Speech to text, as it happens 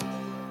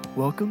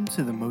Welcome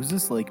to the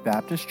Moses Lake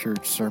Baptist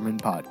Church Sermon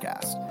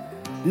Podcast.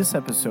 This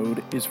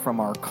episode is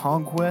from our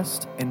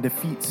Conquest and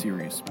Defeat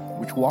series,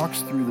 which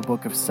walks through the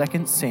book of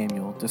 2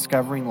 Samuel,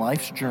 discovering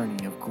life's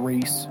journey of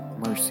grace,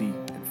 mercy,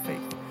 and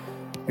faith.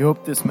 We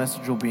hope this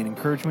message will be an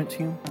encouragement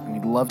to you, and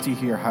we'd love to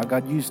hear how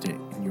God used it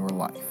in your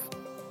life.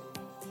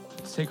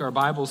 Let's take our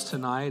Bibles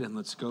tonight and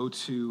let's go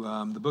to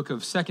the book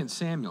of 2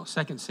 Samuel.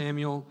 2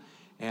 Samuel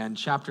and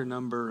chapter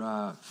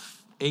number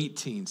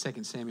 18.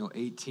 2 Samuel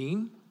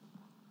 18.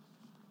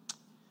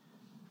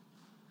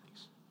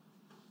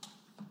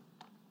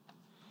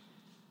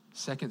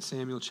 2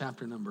 Samuel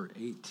chapter number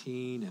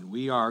 18, and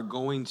we are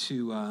going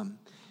to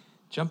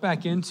jump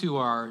back into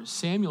our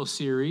Samuel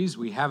series.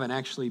 We haven't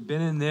actually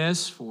been in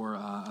this for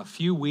a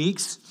few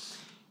weeks,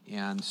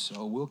 and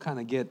so we'll kind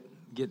of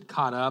get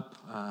caught up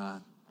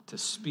to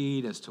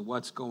speed as to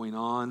what's going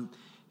on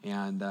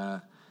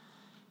and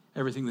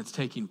everything that's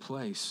taking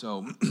place.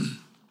 So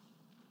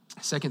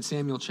 2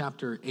 Samuel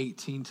chapter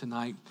 18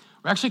 tonight.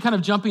 We're actually kind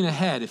of jumping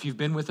ahead. If you've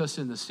been with us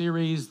in the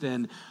series,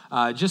 then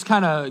just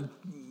kind of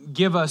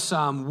give us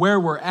where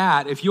we're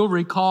at. If you'll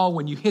recall,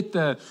 when you hit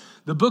the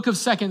book of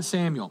 2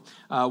 Samuel,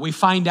 we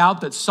find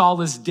out that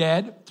Saul is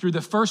dead. Through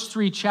the first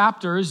 3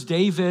 chapters,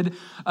 David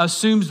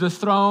assumes the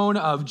throne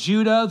of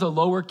Judah, the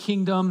lower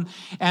kingdom.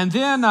 And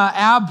then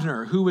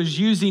Abner, who was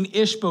using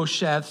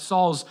Ishbosheth,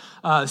 Saul's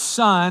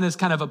son, as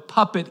kind of a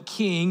puppet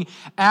king.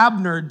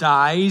 Abner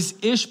dies,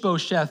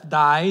 Ishbosheth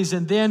dies,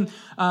 and then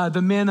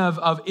the men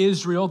of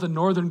Israel, the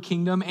northern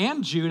kingdom,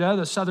 and Judah,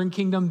 the southern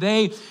kingdom,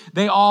 they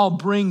all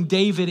bring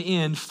David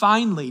in.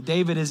 Finally,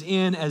 David is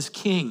in as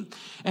king.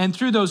 And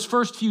through those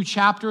first few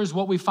chapters,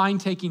 what we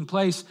find taking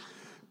place,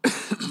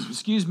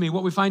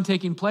 what we find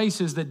taking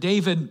place is that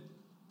David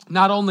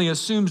not only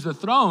assumes the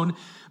throne,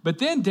 but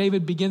then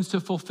David begins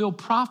to fulfill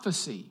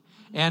prophecy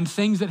and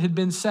things that had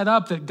been set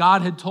up that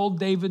God had told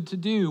David to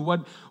do.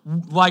 What?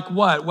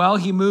 Well,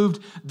 he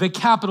moved the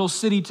capital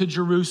city to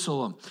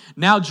Jerusalem.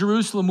 Now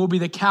Jerusalem will be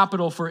the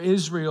capital for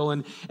Israel,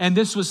 and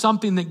this was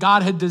something that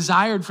God had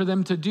desired for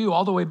them to do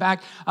all the way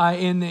back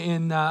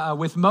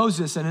with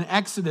Moses and in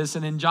Exodus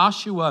and in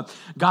Joshua.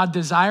 God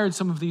desired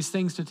some of these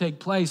things to take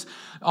place.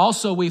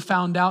 Also, we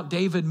found out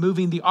David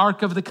moving the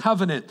Ark of the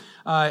Covenant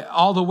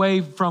all the way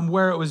from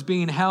where it was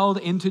being held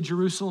into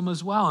Jerusalem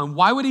as well. And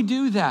why would he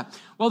do that?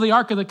 Well, the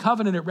Ark of the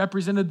Covenant, it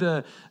represented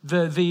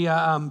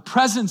the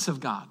presence of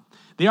God.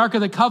 The Ark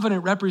of the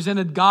Covenant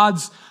represented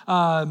God's,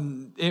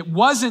 it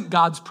wasn't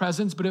God's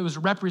presence, but it was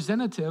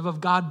representative of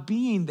God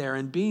being there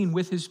and being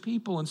with his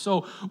people. And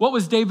so what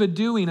was David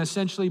doing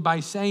essentially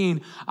by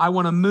saying, I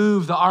want to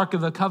move the Ark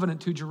of the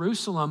Covenant to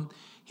Jerusalem?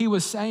 He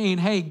was saying,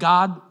 hey,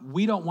 God,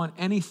 we don't want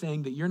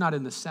anything that you're not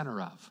in the center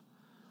of.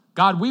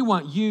 God, we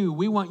want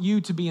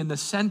you to be in the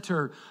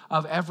center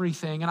of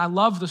everything. And I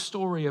love the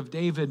story of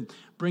David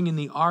bringing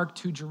the ark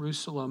to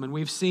Jerusalem. And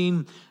we've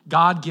seen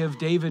God give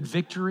David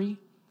victory.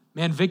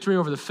 Man, victory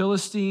over the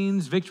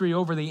Philistines, victory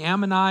over the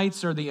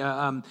Ammonites or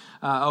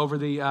over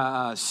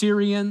the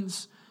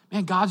Syrians.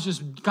 Man,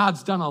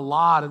 God's done a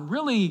lot. And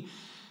really,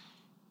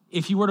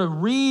 if you were to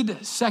read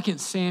 2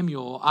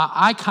 Samuel,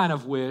 I kind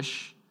of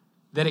wish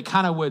that it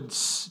kind of would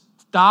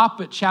stop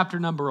at chapter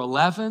number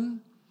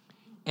 11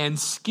 and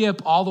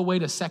skip all the way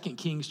to 2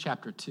 Kings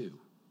chapter 2.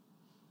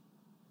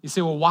 You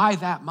say, well, why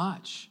that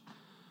much?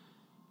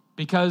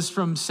 Because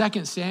from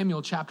 2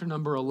 Samuel chapter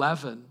number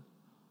 11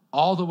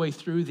 all the way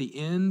through the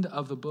end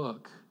of the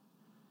book,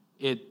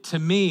 to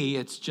me,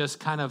 it's just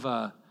kind of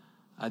a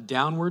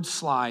downward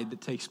slide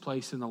that takes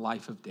place in the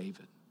life of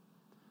David.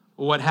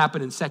 Well, what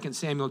happened in 2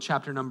 Samuel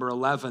chapter number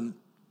 11,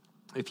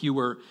 if you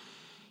were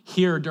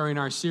here during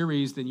our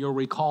series, then you'll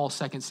recall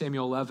 2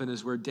 Samuel 11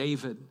 is where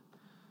David,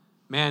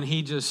 man,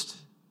 he just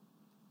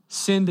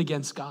sinned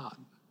against God.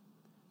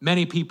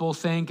 Many people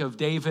think of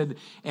David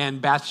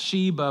and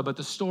Bathsheba, but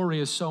the story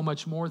is so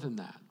much more than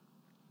that.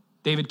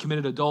 David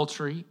committed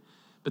adultery,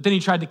 but then he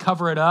tried to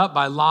cover it up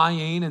by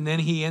lying, and then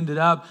he ended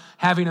up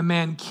having a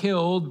man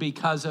killed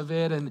because of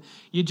it. And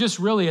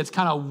it's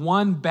kind of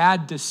one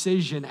bad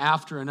decision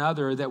after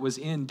another that was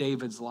in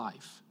David's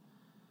life.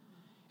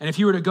 And if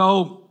you were to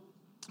go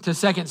to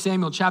 2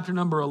 Samuel chapter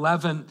number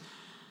 11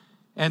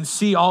 and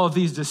see all of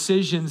these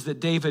decisions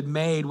that David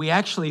made, we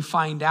actually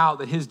find out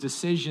that his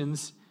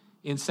decisions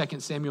in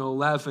 2 Samuel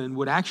 11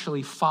 would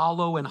actually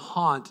follow and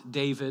haunt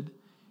David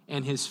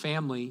and his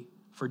family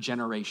for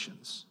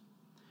generations.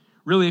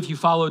 Really, if you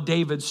follow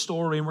David's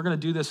story, and we're going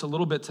to do this a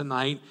little bit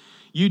tonight,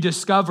 you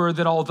discover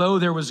that although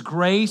there was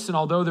grace and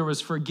although there was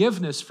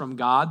forgiveness from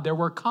God, there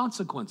were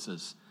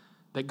consequences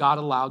that God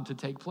allowed to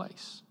take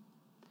place.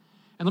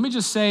 And let me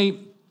just say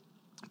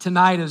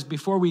tonight, as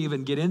before we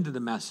even get into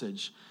the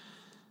message,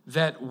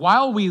 that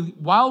while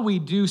we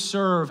do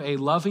serve a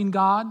loving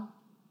God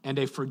and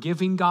a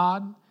forgiving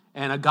God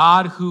and a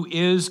God who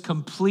is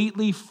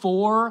completely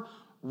for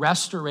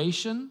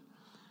restoration,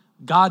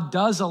 God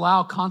does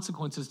allow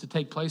consequences to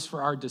take place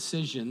for our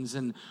decisions,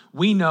 and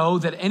we know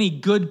that any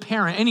good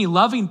parent, any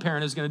loving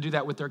parent is going to do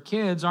that with their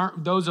kids.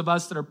 Aren't those of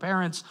us that are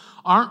parents,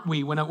 aren't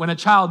we? When a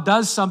child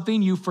does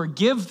something, you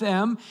forgive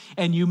them,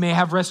 and you may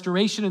have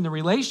restoration in the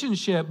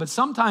relationship, but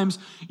sometimes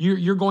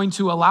you're going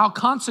to allow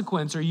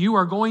consequence, or you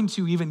are going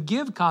to even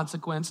give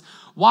consequence.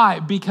 Why?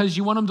 Because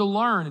you want them to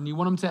learn, and you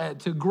want them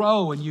to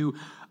grow, and you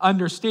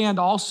understand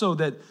also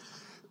that,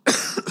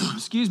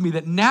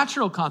 that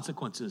natural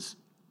consequences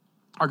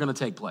are going to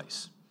take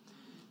place.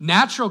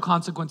 Natural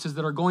consequences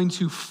that are going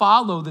to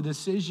follow the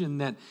decision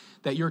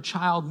that your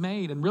child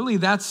made. And really,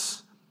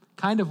 that's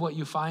kind of what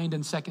you find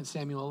in 2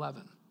 Samuel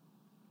 11,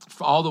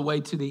 all the way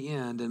to the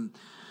end. And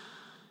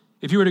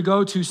if you were to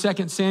go to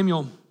 2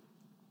 Samuel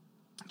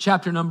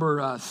chapter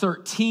number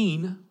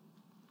 13,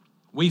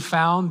 we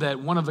found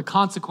that one of the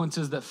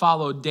consequences that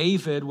followed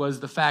David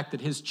was the fact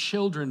that his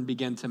children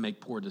began to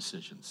make poor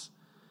decisions.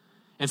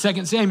 In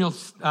 2 Samuel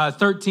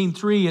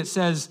 13:3, it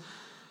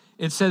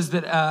says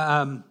that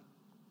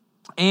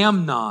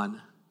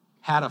Amnon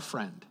had a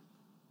friend.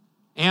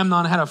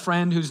 Amnon had a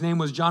friend whose name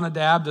was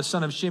Jonadab, the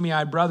son of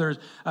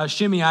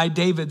Shimei,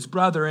 David's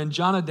brother. And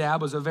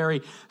Jonadab was a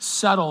very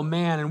subtle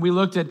man. And we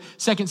looked at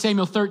 2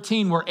 Samuel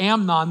 13, where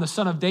Amnon, the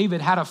son of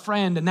David, had a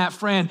friend. And that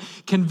friend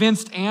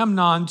convinced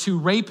Amnon to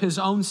rape his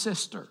own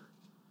sister.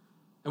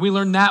 And we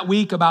learned that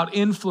week about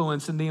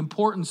influence and the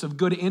importance of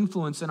good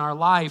influence in our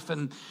life.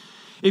 And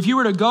if you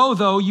were to go,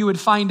 though, you would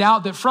find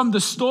out that from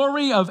the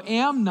story of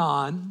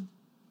Amnon,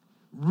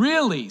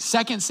 really,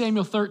 2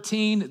 Samuel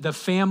 13, the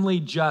family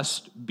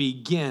just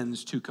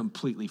begins to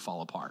completely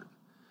fall apart.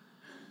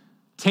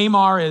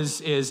 Tamar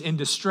is in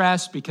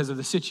distress because of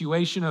the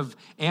situation of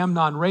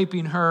Amnon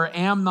raping her.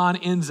 Amnon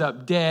ends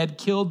up dead,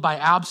 killed by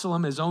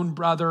Absalom, his own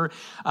brother.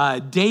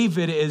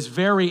 David is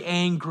very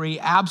angry.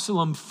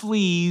 Absalom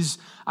flees.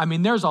 I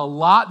mean, there's a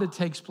lot that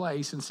takes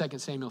place in 2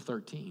 Samuel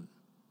 13.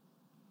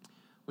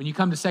 When you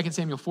come to 2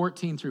 Samuel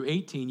 14 through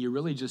 18, you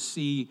really just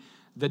see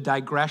the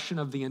digression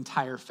of the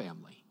entire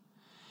family.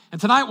 And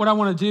tonight what I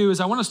want to do is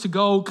I want us to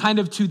go kind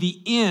of to the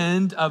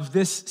end of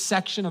this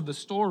section of the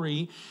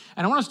story,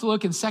 and I want us to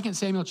look in 2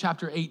 Samuel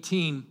chapter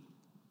 18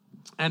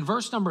 and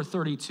verse number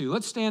 32.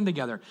 Let's stand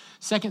together.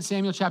 2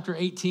 Samuel chapter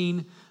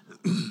 18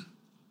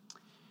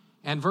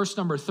 and verse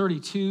number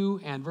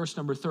 32 and verse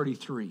number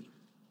 33.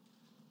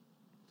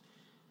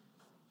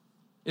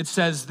 It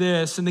says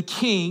this, "And the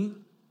king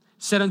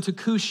said unto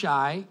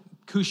Cushai,"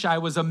 Cushai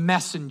was a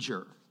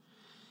messenger,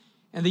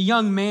 "And the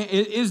young man,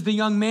 is the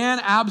young man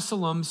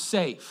Absalom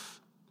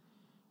safe?"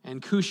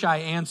 And Cushai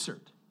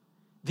answered,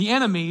 "The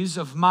enemies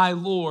of my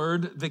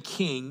lord the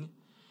king,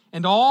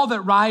 and all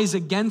that rise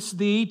against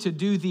thee to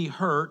do thee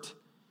hurt,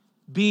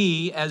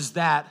 be as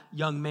that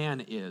young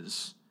man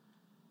is."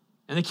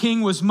 And the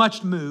king was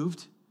much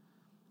moved,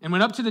 and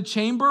went up to the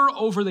chamber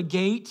over the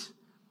gate,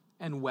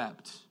 and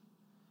wept.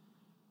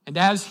 And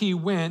as he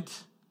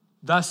went,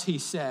 thus he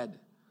said,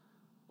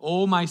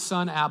 "O my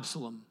son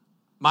Absalom,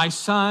 my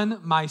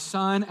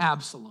son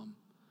Absalom,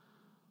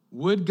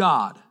 would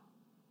God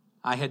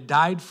I had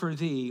died for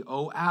thee,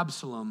 O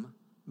Absalom,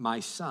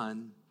 my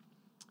son,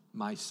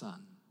 my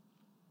son."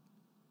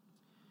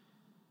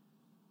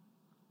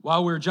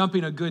 While we're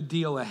jumping a good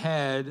deal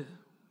ahead,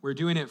 we're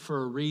doing it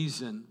for a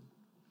reason.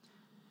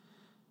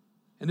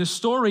 And the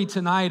story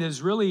tonight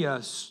is really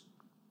a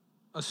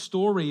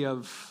story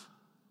of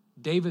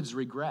David's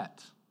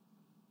regret.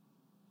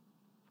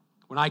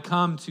 When I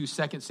come to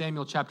 2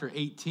 Samuel chapter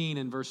 18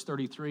 and verse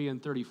 33 and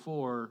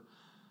 34,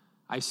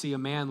 I see a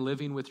man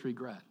living with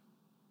regret.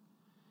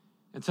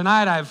 And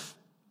tonight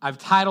I've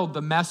titled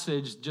the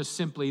message just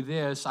simply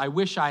this: I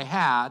wish I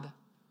had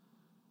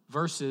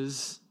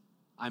versus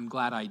I'm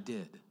glad I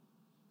did.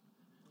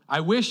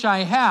 I wish I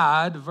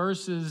had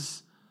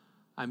versus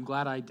I'm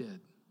glad I did.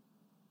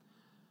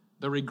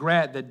 The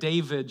regret that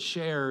David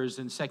shares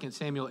in 2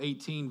 Samuel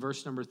 18,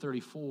 verse number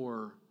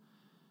 34,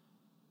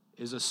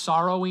 is a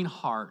sorrowing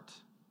heart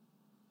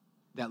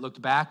that looked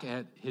back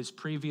at his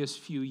previous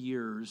few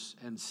years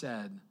and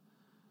said,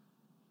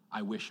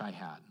 I wish I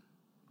had.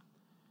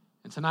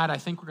 And tonight I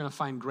think we're going to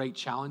find great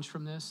challenge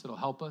from this that'll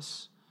help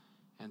us.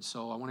 And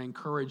so I want to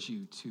encourage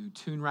you to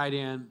tune right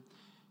in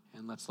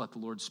and let's let the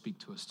Lord speak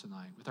to us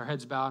tonight. With our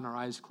heads bowed and our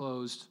eyes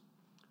closed,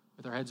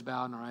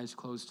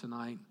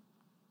 tonight,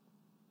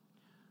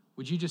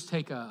 would you just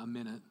take a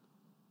minute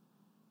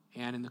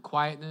and in the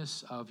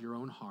quietness of your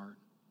own heart,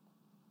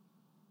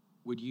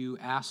 would you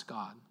ask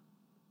God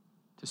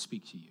to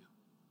speak to you?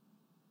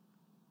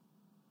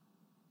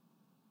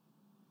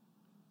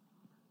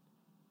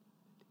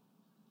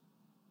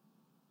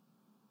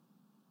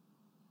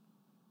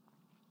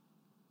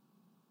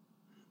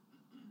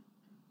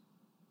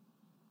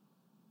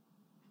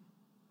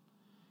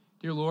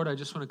 Dear Lord, I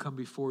just want to come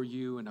before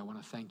you and I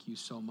want to thank you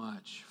so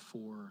much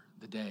for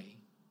the day.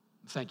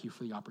 Thank you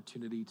for the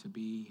opportunity to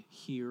be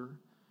here.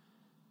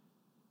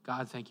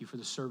 God, thank you for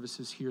the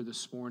services here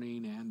this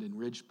morning and in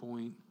Ridge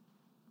Point.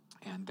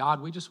 And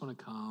God, we just want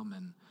to come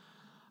and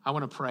I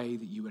want to pray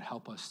that you would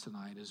help us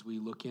tonight as we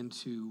look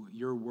into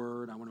your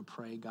word. I want to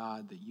pray,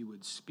 God, that you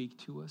would speak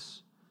to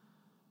us.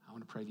 I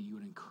want to pray that you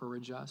would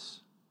encourage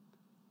us.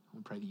 I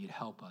want to pray that you'd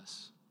help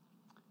us.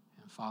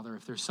 And Father,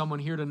 if there's someone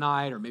here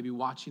tonight or maybe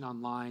watching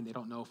online, they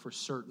don't know for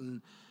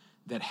certain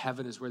that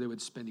heaven is where they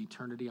would spend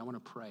eternity, I want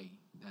to pray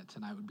that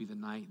tonight would be the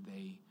night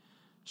they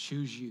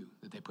choose you,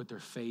 that they put their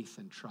faith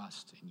and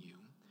trust in you.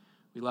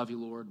 We love you,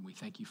 Lord, and we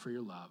thank you for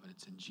your love, and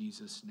it's in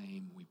Jesus'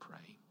 name we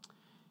pray.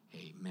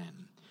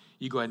 Amen.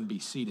 You go ahead and be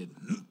seated.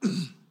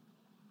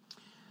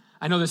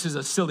 I know this is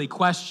a silly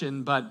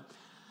question, but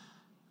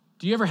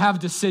do you ever have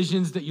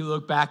decisions that you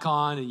look back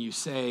on and you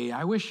say,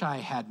 I wish I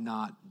had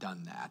not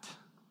done that?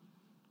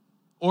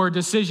 Or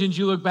decisions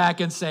you look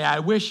back and say, I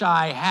wish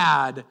I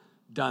had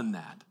done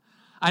that.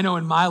 I know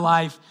in my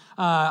life,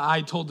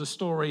 I told the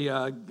story,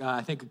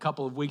 I think a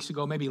couple of weeks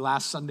ago, maybe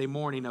last Sunday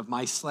morning, of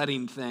my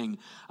sledding thing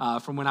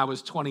from when I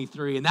was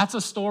 23. And that's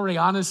a story,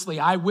 honestly,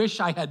 I wish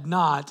I had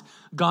not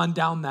gone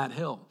down that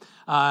hill.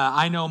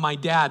 I know my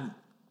dad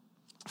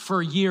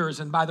for years,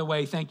 and by the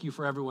way, thank you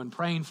for everyone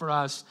praying for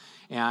us,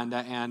 and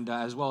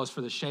as well as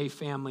for the Shea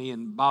family.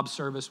 And Bob's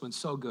service went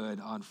so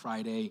good on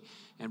Friday,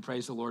 and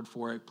praise the Lord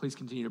for it. Please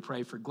continue to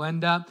pray for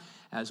Glenda,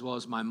 as well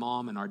as my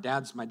mom. And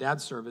my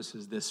dad's service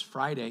is this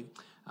Friday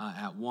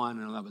at 1.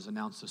 I know that was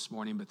announced this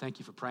morning, but thank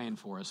you for praying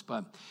for us.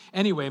 But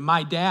anyway,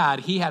 my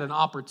dad, he had an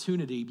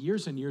opportunity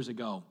years and years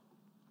ago.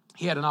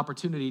 He had an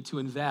opportunity to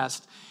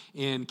invest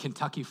in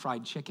Kentucky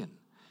Fried Chicken.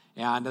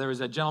 And there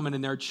was a gentleman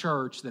in their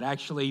church that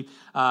actually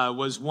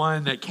was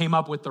one that came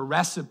up with the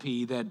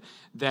recipe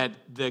that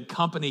the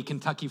company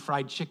Kentucky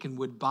Fried Chicken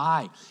would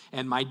buy.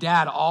 And my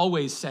dad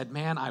always said,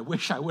 man, I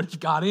wish I would have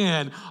got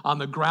in on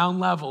the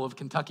ground level of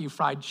Kentucky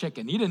Fried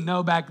Chicken. He didn't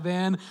know back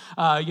then,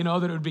 that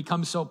it would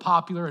become so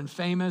popular and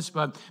famous.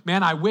 But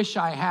man, I wish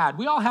I had.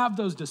 We all have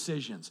those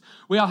decisions.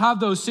 We all have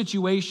those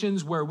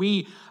situations where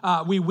we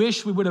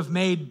wish we would have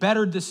made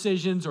better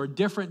decisions or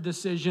different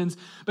decisions.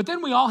 But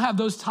then we all have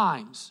those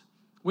times.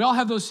 We all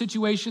have those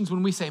situations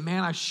when we say,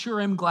 man, I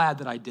sure am glad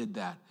that I did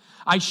that.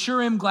 I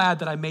sure am glad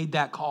that I made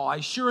that call. I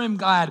sure am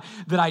glad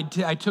that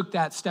I took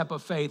that step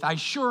of faith. I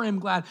sure am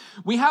glad.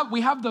 We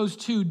have those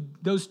two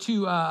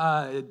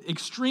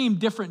extreme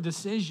different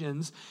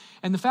decisions.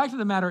 And the fact of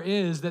the matter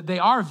is that they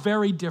are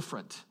very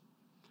different.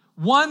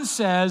 One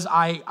says,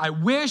 I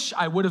wish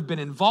I would have been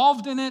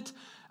involved in it.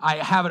 I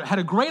had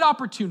a great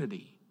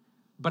opportunity,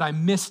 but I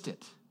missed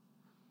it.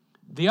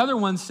 The other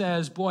one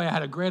says, boy, I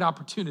had a great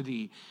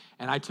opportunity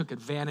and I took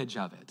advantage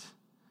of it.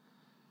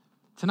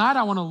 Tonight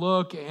I want to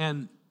look,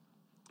 and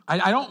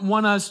I don't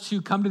want us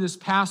to come to this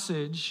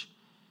passage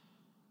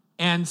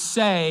and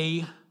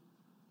say,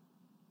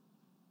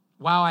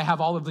 wow, I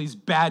have all of these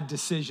bad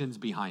decisions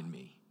behind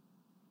me.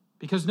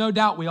 Because no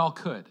doubt we all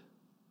could.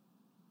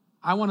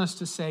 I want us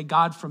to say,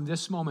 God, from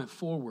this moment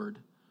forward,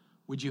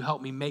 would you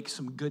help me make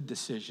some good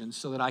decisions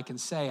so that I can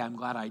say I'm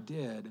glad I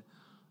did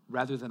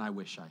rather than I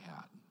wish I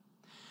had.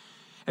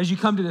 As you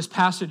come to this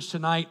passage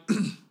tonight,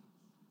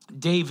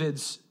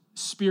 David's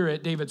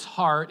spirit, David's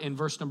heart in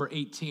verse number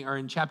 18, or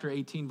in chapter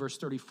 18, verse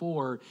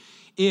 34,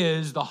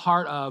 is the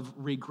heart of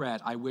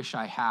regret. I wish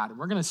I had. And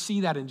we're going to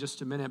see that in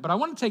just a minute. But I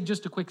want to take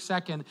just a quick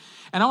second,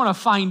 and I want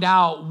to find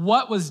out,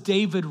 what was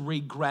David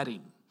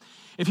regretting?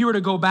 If you were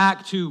to go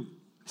back to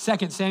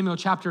 2 Samuel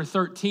chapter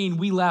 13,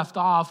 we left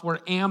off where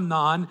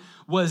Amnon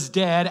was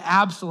dead.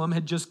 Absalom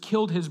had just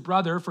killed his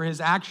brother for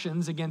his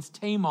actions against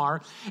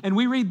Tamar. And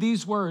we read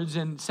these words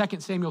in 2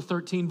 Samuel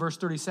 13, verse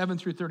 37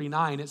 through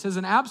 39. It says,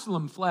 and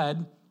Absalom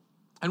fled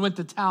and went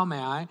to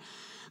Talmai,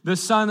 the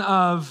son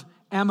of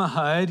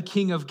Ammihud,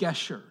 king of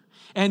Geshur.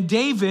 And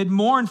David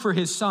mourned for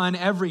his son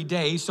every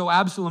day. So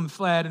Absalom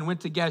fled and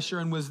went to Geshur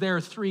and was there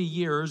 3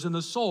 years. And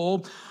the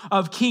soul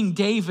of King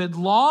David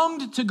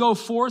longed to go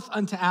forth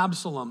unto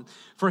Absalom,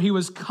 for he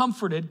was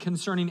comforted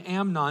concerning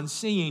Amnon,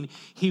 seeing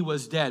he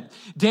was dead.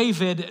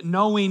 David,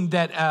 knowing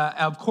that,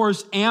 of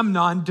course,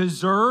 Amnon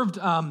deserved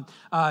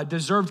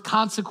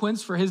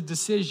consequence for his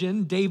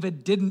decision,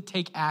 David didn't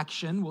take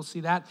action. We'll see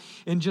that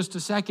in just a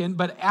second.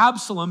 But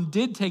Absalom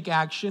did take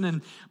action,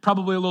 and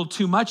probably a little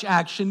too much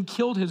action,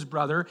 killed his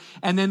brother,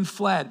 and then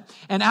fled.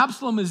 And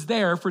Absalom is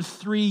there for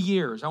 3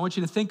 years. I want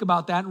you to think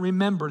about that and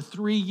remember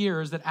 3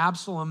 years that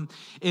Absalom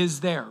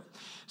is there.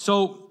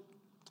 So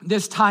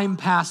this time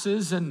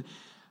passes, and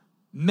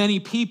many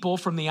people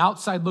from the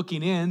outside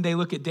looking in, they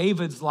look at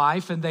David's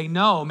life and they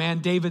know, man,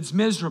 David's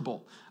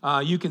miserable.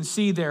 You can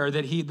see there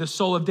that the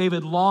soul of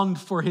David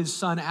longed for his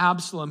son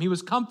Absalom. He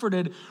was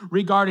comforted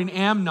regarding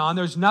Amnon.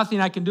 There's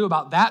nothing I can do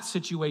about that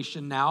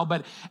situation now,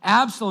 but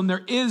Absalom,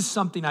 there is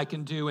something I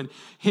can do. And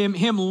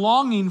him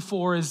longing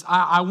for is,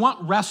 I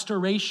want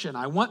restoration.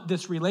 I want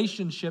this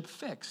relationship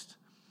fixed.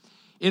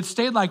 It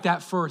stayed like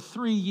that for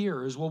 3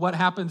 years. Well, what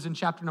happens in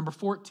chapter number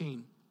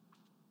 14?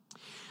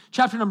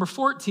 Chapter number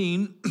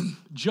 14,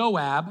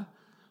 Joab,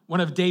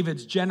 one of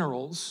David's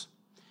generals,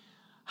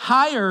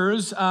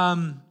 hires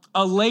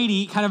a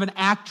lady, kind of an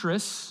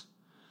actress,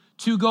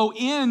 to go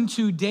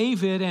into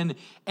David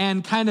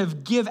and kind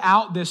of give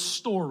out this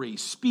story,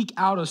 speak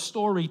out a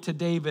story to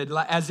David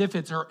as if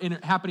it's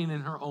happening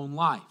in her own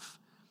life.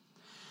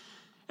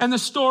 And the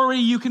story,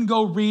 you can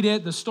go read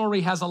it. The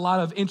story has a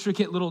lot of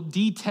intricate little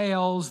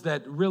details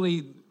that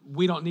really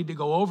we don't need to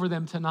go over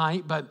them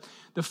tonight, but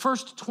the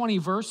first 20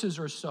 verses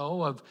or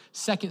so of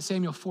 2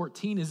 Samuel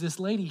 14 is this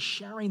lady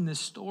sharing this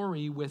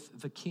story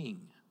with the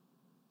king.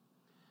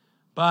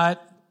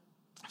 But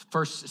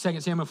 2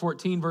 Samuel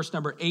 14, verse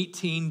number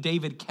 18,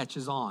 David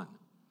catches on.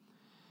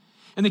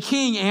 And the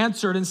king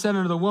answered and said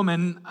unto the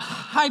woman,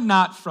 hide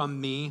not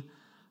from me,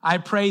 I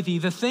pray thee,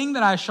 the thing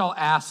that I shall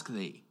ask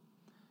thee.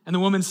 And the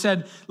woman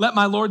said, let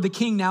my lord the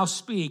king now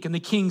speak. And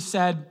the king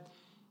said,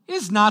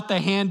 is not the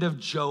hand of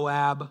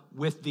Joab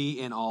with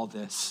thee in all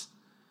this?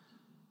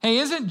 Hey,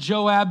 isn't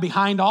Joab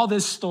behind all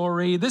this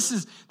story? This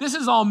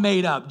is all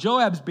made up.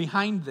 Joab's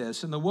behind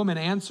this. And the woman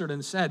answered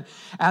and said,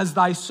 as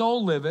thy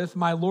soul liveth,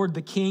 my lord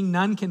the king,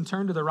 none can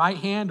turn to the right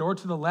hand or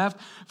to the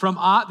left from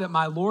aught that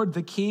my lord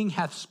the king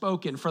hath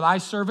spoken. For thy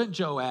servant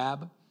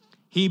Joab,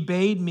 he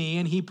bade me,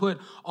 and he put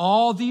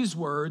all these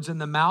words in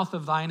the mouth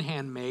of thine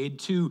handmaid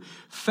to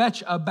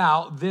fetch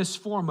about this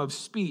form of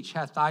speech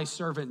hath thy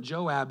servant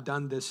Joab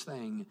done this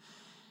thing.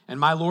 And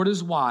my Lord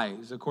is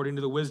wise, according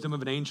to the wisdom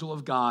of an angel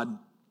of God,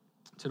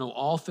 to know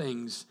all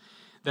things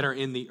that are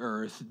in the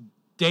earth.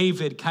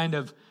 David kind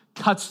of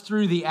cuts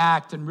through the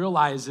act and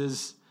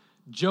realizes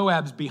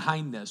Joab's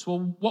behind this.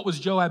 Well, what was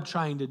Joab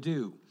trying to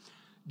do?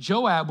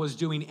 Joab was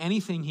doing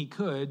anything he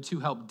could to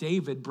help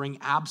David bring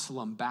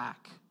Absalom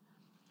back.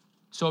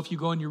 So if you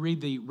go and you read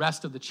the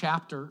rest of the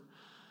chapter,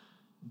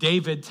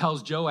 David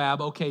tells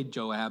Joab, okay,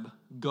 Joab,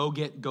 go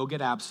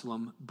get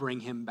Absalom, bring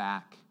him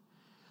back.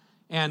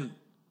 And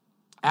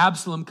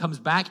Absalom comes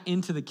back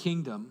into the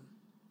kingdom,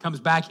 comes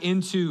back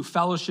into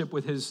fellowship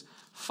with his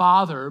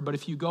father. But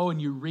if you go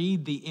and you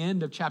read the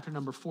end of chapter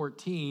number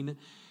 14,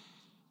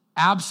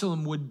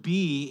 Absalom would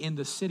be in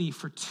the city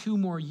for 2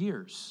 more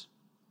years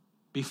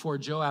before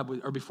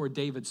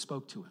David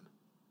spoke to him.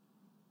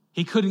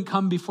 He couldn't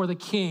come before the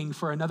king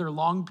for another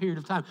long period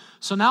of time.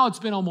 So now it's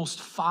been almost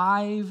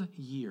 5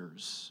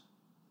 years.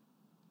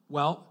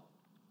 Well,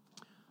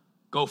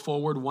 go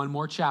forward one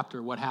more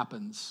chapter. What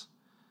happens?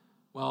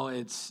 Well,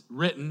 it's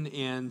written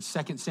in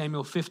 2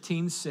 Samuel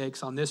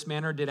 15:6, on this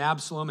manner did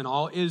Absalom and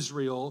all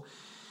Israel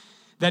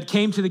that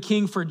came to the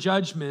king for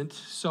judgment.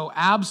 So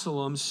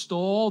Absalom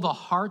stole the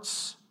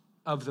hearts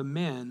of the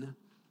men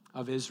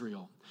of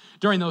Israel.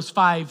 During those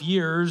 5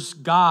 years,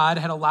 God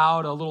had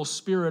allowed a little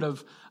spirit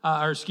of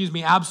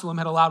Absalom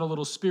had allowed a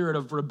little spirit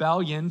of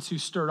rebellion to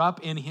stir up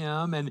in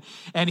him,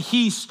 and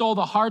he stole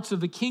the hearts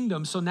of the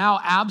kingdom. So now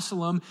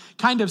Absalom,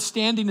 kind of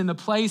standing in the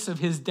place of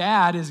his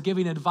dad, is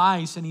giving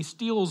advice, and he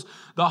steals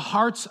the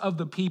hearts of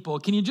the people.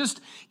 Can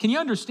you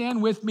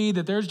understand with me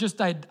that there's just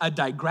a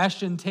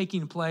digression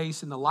taking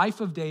place in the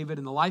life of David,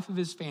 in the life of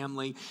his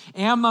family?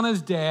 Amnon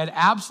is dead.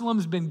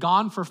 Absalom's been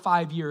gone for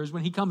 5 years.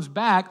 When he comes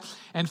back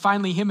and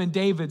finally him and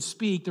David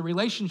speak, the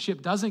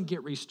relationship doesn't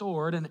get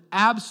restored, and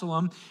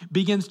Absalom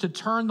begins to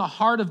turn the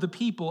heart of the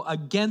people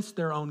against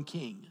their own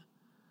king.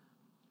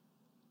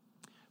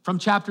 From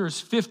chapters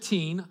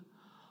 15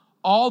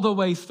 all the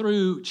way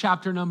through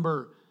chapter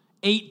number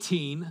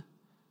 18,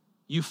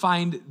 you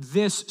find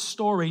this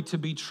story to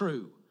be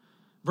true.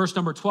 Verse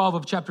number 12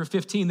 of chapter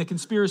 15, the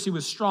conspiracy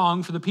was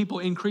strong, for the people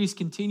increased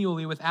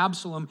continually with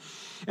Absalom.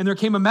 And there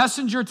came a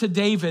messenger to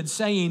David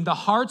saying, the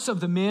hearts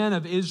of the men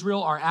of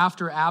Israel are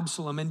after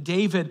Absalom. And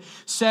David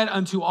said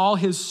unto all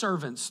his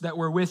servants that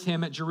were with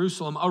him at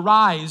Jerusalem,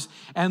 arise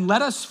and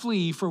let us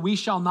flee, for we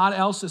shall not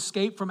else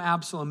escape from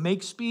Absalom.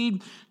 Make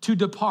speed to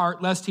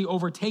depart, lest he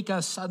overtake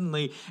us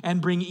suddenly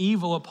and bring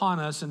evil upon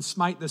us and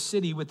smite the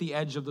city with the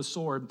edge of the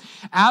sword.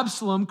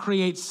 Absalom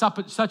creates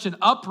such an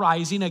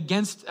uprising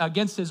against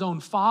his own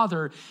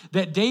father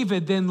that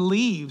David then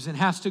leaves and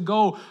has to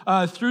go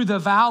through the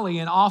valley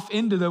and off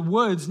into the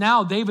woods.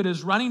 Now David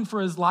is running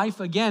for his life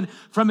again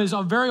from his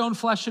own very own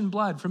flesh and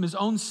blood, from his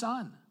own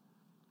son.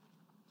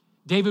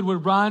 David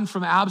would run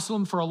from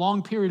Absalom for a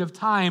long period of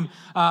time,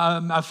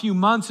 a few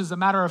months as a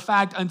matter of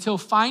fact, until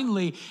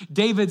finally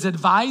David's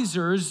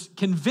advisors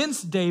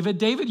convinced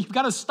David, you've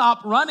got to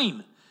stop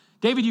running.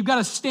 David, you've got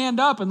to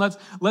stand up and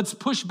let's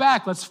push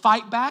back. Let's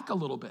fight back a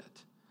little bit.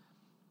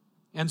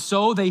 And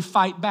so they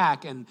fight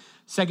back. And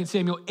 2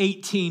 Samuel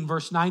 18,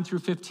 verse 9 through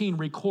 15,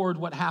 record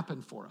what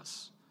happened for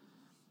us.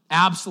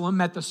 Absalom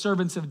met the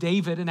servants of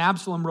David, and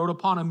Absalom rode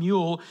upon a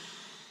mule.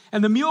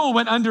 And the mule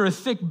went under a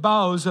thick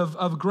boughs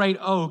of great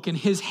oak, and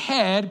his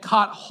head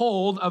caught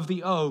hold of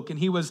the oak, and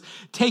he was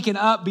taken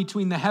up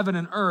between the heaven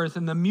and earth,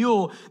 and the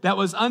mule that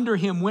was under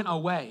him went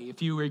away.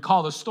 If you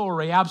recall the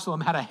story, Absalom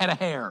had a head of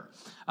hair.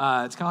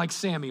 It's kind of like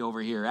Sammy over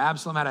here.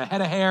 Absalom had a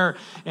head of hair,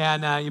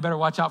 and you better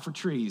watch out for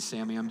trees,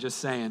 Sammy, I'm just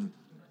saying.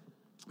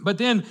 But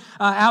then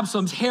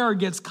Absalom's hair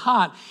gets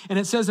caught, and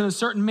it says that a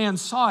certain man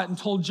saw it and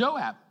told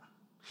Joab.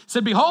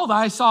 Said, behold,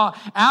 I saw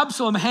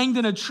Absalom hanged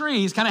in a tree.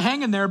 He's kind of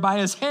hanging there by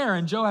his hair.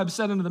 And Joab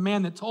said unto the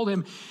man that told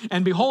him,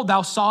 and behold,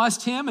 thou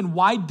sawest him, and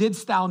why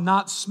didst thou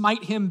not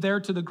smite him there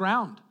to the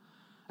ground?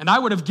 And I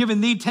would have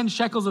given thee 10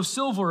 shekels of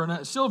silver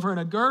and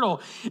a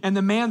girdle. And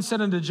the man said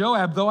unto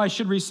Joab, though I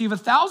should receive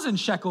 1,000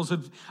 shekels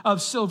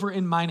of silver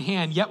in mine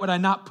hand, yet would I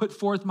not put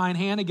forth mine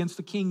hand against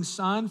the king's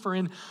son. For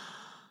in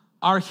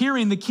our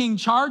hearing the king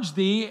charged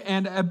thee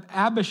and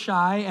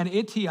Abishai and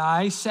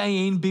Ittai,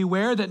 saying,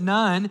 beware that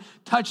none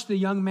touch the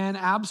young man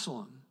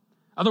Absalom.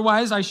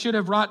 Otherwise I should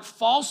have wrought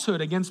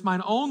falsehood against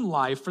mine own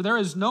life, for there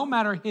is no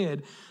matter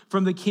hid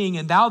from the king,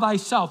 and thou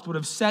thyself would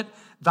have set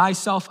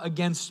thyself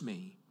against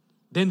me.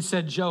 Then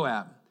said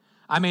Joab,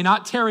 I may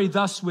not tarry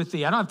thus with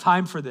thee. I don't have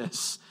time for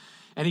this.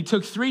 And he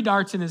took 3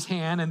 darts in his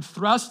hand and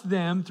thrust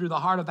them through the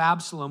heart of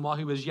Absalom while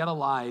he was yet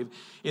alive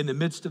in the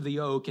midst of the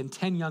oak. And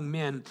 10 young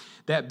men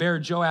that bare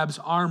Joab's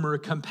armor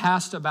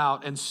compassed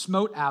about and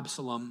smote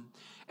Absalom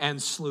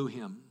and slew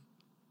him.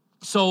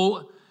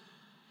 So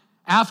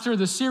after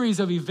the series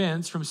of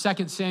events from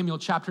 2 Samuel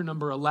chapter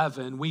number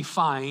 11, we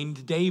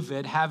find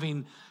David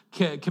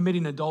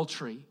committing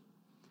adultery.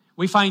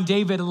 We find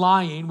David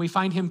lying. We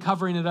find him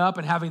covering it up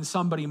and having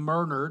somebody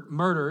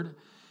murdered.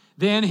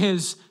 Then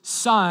his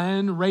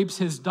son rapes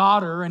his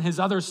daughter, and his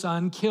other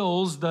son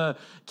kills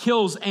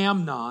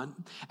Amnon.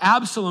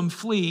 Absalom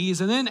flees,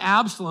 and then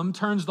Absalom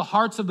turns the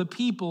hearts of the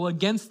people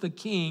against the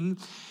king.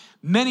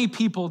 Many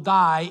people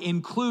die,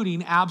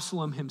 including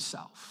Absalom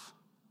himself.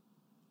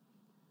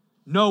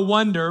 No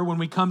wonder when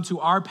we come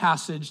to our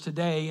passage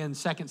today in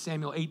 2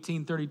 Samuel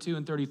 18, 32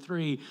 and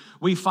 33,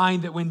 we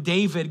find that when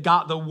David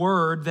got the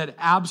word that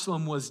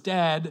Absalom was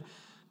dead,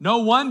 no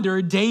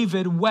wonder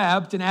David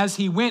wept, and as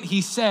he went,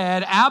 he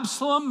said,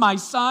 Absalom, my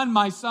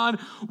son,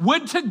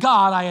 would to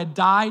God I had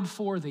died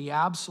for thee,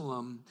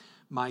 Absalom,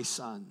 my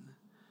son.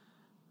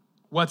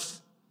 What's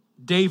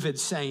David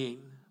saying?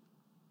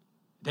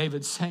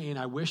 David's saying,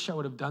 I wish I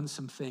would have done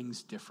some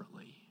things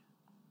differently.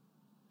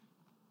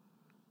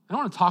 I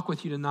want to talk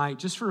with you tonight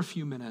just for a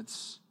few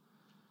minutes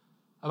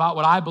about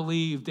what I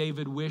believe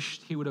David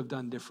wished he would have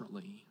done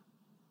differently.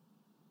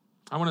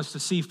 I want us to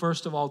see,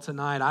 first of all,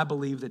 tonight, I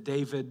believe that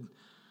David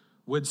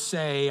would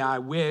say, I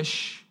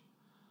wish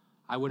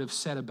I would have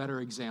set a better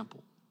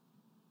example.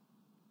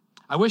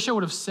 I wish I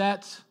would have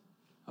set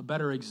a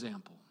better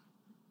example.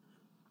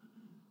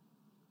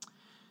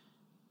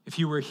 If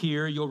you were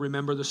here, you'll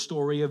remember the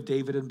story of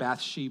David and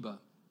Bathsheba.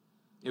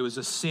 It was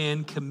a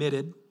sin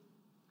committed.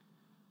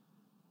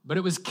 But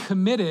it was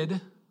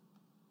committed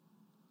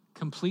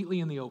completely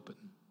in the open.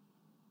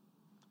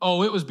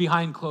 Oh, it was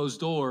behind closed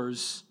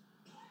doors,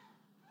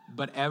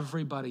 but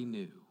everybody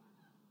knew.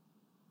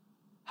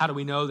 How do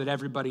we know that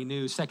everybody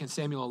knew? 2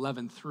 Samuel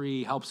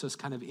 11:3 helps us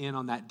kind of in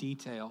on that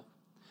detail.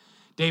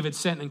 David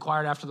sent and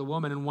inquired after the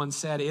woman, and one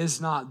said,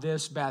 is not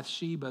this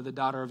Bathsheba, the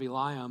daughter of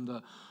Eliam,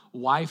 the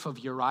wife of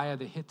Uriah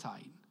the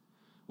Hittite?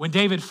 When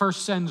David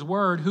first sends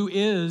word, who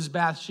is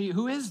Bathsheba?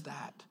 Who is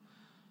that?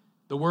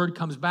 The word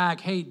comes back,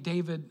 hey,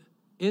 David,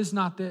 is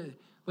not that.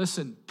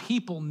 Listen,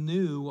 people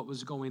knew what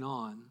was going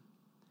on.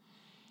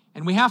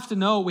 And we have to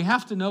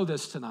know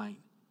this tonight.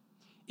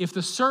 If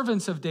the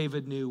servants of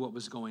David knew what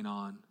was going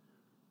on,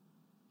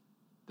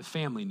 the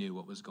family knew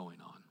what was going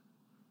on.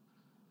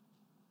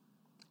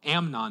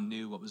 Amnon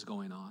knew what was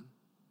going on.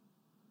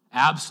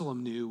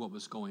 Absalom knew what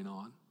was going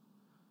on.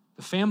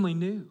 The family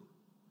knew.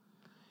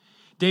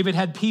 David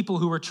had people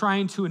who were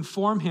trying to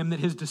inform him that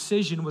his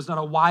decision was not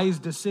a wise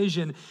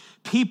decision.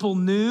 People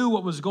knew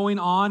what was going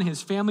on.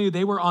 His family,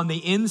 they were on the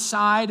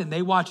inside and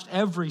they watched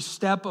every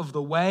step of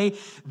the way.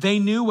 They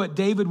knew what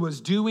David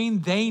was doing.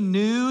 They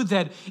knew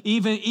that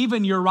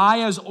even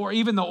Uriah's, or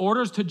even the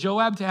orders to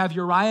Joab to have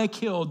Uriah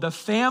killed, the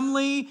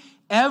family,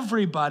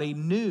 everybody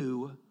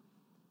knew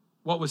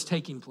what was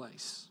taking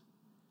place.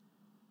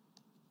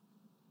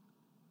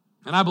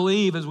 And I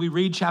believe as we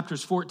read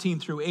chapters 14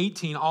 through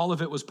 18, all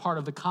of it was part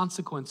of the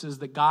consequences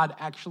that God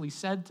actually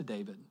said to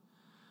David.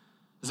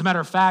 As a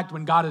matter of fact,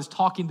 when God is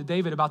talking to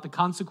David about the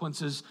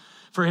consequences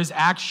for his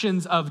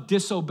actions of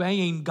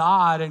disobeying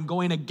God and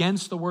going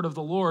against the word of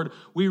the Lord,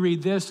 we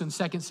read this in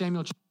 2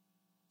 Samuel.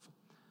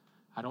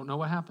 I don't know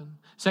what happened.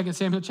 2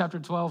 Samuel chapter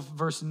 12,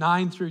 verse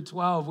 9 through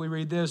 12, we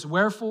read this.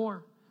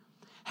 Wherefore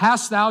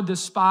hast thou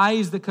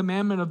despised the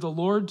commandment of the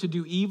Lord to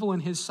do evil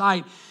in his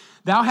sight?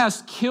 Thou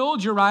hast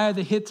killed Uriah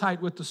the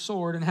Hittite with the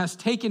sword, and hast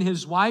taken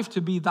his wife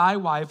to be thy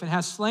wife, and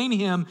hast slain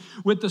him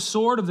with the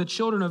sword of the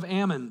children of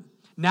Ammon.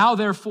 Now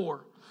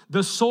therefore,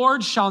 the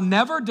sword shall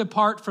never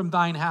depart from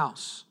thine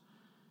house,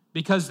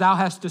 because thou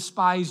hast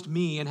despised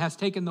me, and hast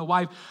taken the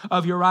wife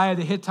of Uriah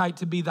the Hittite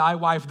to be thy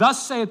wife.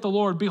 Thus saith the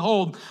Lord,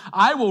 behold,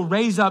 I will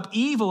raise up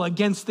evil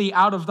against thee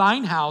out of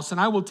thine house,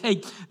 and I will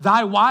take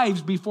thy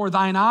wives before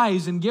thine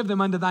eyes, and give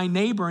them unto thy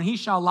neighbor, and he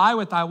shall lie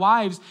with thy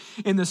wives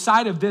in the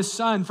sight of this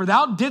son. For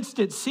thou didst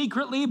it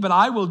secretly, but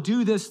I will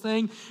do this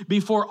thing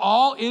before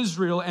all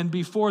Israel and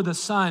before the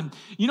sun.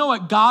 You know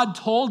what God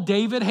told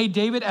David? Hey,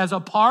 David, as a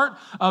part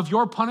of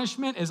your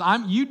punishment,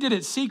 you did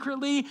it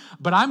secretly,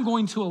 but I'm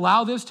going to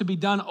allow this to be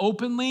done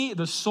openly.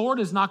 The sword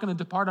is not going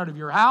to depart out of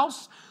your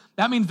house.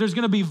 That means there's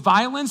going to be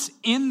violence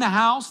in the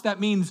house. That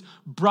means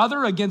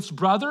brother against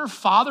brother,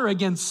 father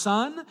against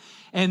son.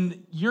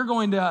 And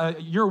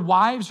your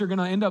wives are going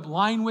to end up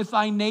lying with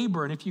thy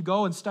neighbor. And if you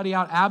go and study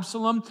out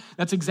Absalom,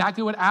 that's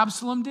exactly what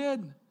Absalom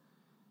did.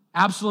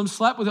 Absalom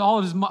slept with all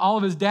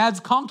of his dad's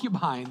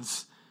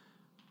concubines.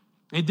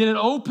 He did it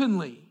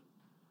openly.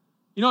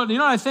 You know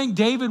what I think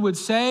David would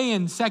say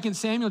in 2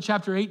 Samuel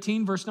chapter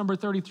 18, verse number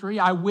 33?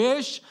 I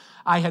wish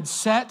I had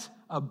set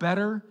a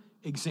better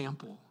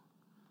example.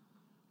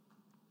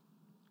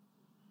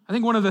 I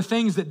think one of the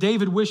things that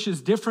David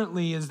wishes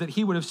differently is that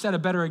he would have set a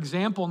better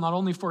example, not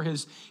only for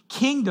his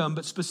kingdom,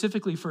 but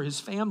specifically for his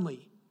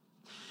family.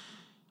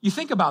 You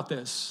think about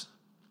this.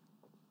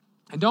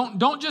 And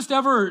don't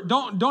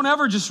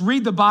ever just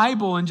read the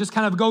Bible and just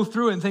kind of go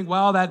through it and think,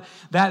 well,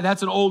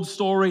 that's an old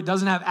story. It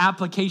doesn't have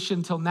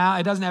application till now.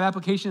 It doesn't have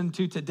application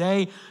to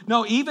today.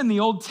 No, even the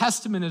Old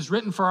Testament is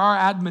written for our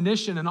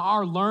admonition and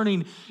our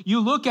learning.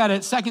 You look at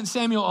it, 2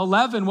 Samuel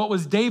 11, what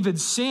was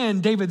David's sin?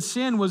 David's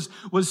sin was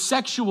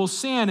sexual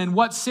sin. And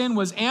what sin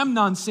was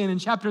Amnon's sin in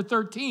chapter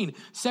 13?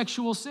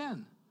 Sexual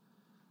sin.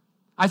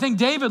 I think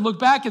David looked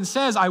back and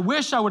says, I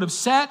wish I would have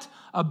set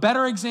a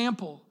better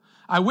example.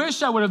 I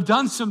wish I would have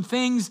done some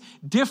things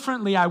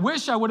differently. I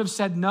wish I would have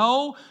said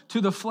no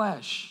to the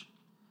flesh.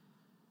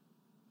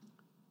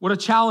 What a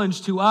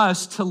challenge to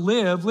us to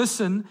live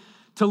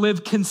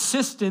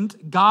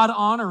consistent,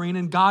 God-honoring,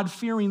 and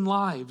God-fearing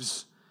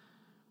lives.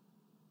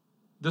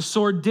 The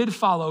sword did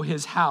follow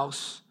his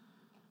house,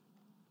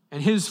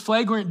 and his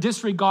flagrant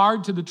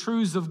disregard to the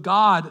truths of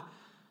God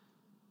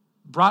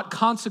brought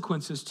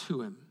consequences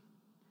to him.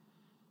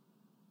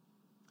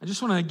 I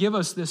just want to give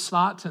us this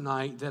thought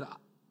tonight that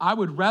I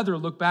would rather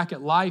look back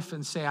at life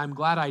and say, I'm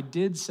glad I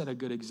did set a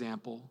good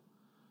example,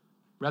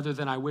 rather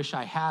than I wish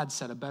I had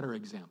set a better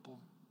example.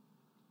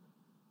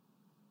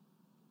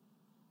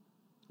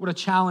 What a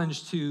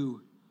challenge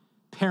to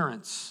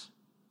parents.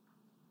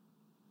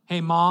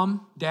 Hey,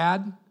 mom,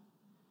 dad,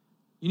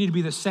 you need to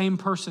be the same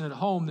person at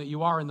home that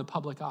you are in the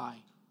public eye.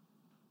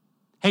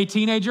 Hey,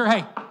 teenager,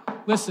 hey,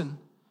 listen,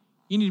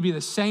 you need to be the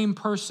same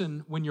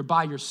person when you're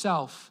by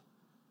yourself.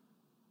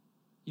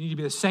 You need to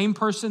be the same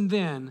person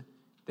then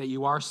that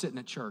you are sitting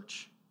at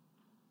church.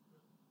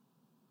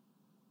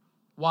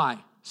 Why?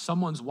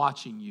 Someone's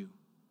watching you.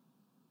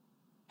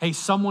 Hey,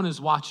 someone is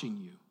watching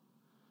you.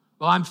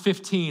 Well, I'm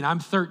 15, I'm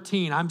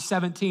 13, I'm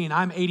 17,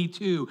 I'm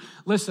 82.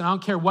 Listen, I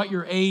don't care what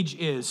your age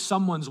is.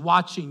 Someone's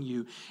watching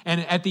you.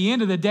 And at the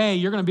end of the day,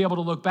 you're going to be able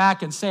to look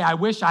back and say, I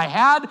wish I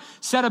had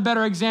set a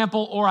better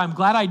example, or I'm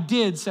glad I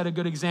did set a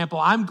good example.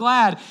 I'm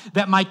glad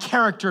that my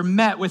character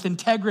met with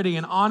integrity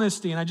and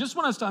honesty. And I just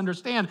want us to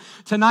understand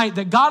tonight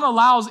that God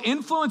allows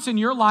influence in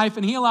your life,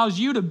 and he allows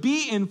you to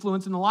be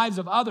influence in the lives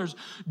of others.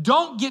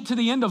 Don't get to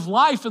the end of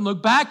life and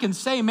look back and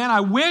say, man, I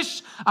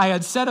wish I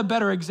had set a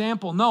better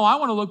example. No, I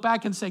want to look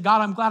back and say, God,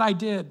 I'm glad I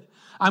did.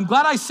 I'm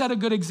glad I set a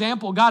good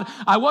example. God,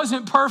 I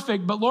wasn't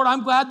perfect, but Lord,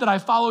 I'm glad that I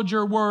followed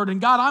your word.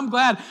 And God, I'm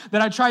glad that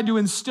I tried to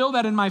instill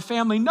that in my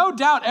family. No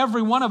doubt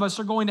every one of us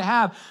are going to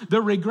have the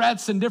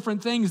regrets and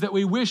different things that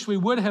we wish we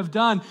would have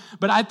done.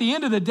 But at the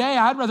end of the day,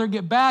 I'd rather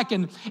get back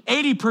and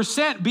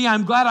 80% be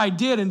I'm glad I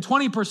did and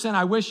 20%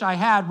 I wish I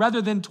had,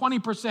 rather than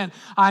 20%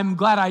 I'm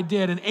glad I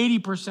did and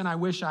 80% I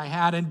wish I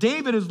had. And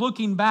David is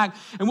looking back,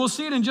 and we'll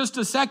see it in just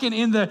a second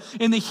in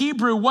the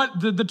Hebrew, what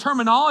the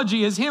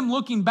terminology is him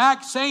looking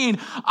back saying,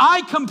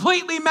 I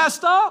completely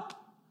messed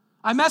up.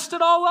 I messed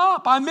it all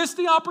up. I missed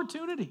the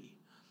opportunity.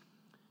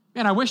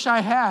 Man, I wish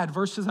I had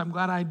versus I'm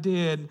glad I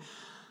did.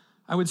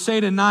 I would say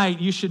tonight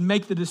you should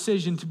make the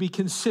decision to be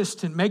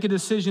consistent. Make a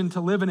decision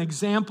to live an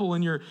example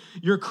in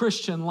your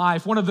Christian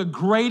life. One of the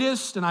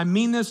greatest, and I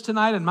mean this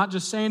tonight, I'm not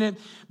just saying it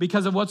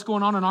because of what's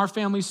going on in our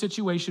family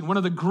situation. One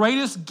of the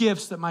greatest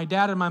gifts that my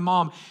dad and my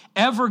mom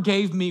ever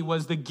gave me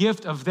was the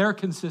gift of their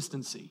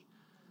consistency.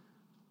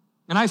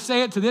 And I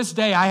say it to this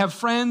day. I have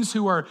friends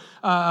who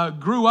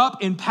grew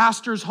up in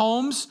pastors'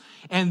 homes,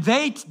 and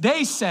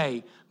they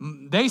say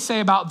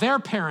about their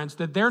parents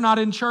that they're not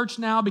in church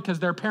now because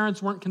their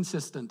parents weren't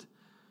consistent.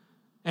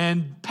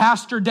 And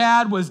Pastor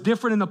Dad was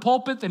different in the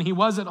pulpit than he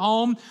was at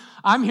home.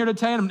 I'm here to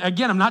tell you,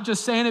 again, I'm not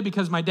just saying it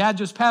because my dad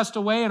just passed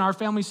away in our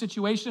family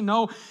situation.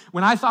 No,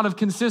 when I thought of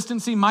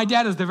consistency, my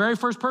dad is the very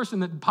first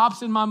person that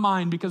pops in my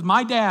mind, because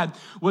my dad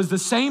was the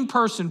same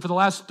person for the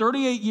last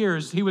 38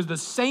 years. He was the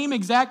same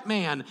exact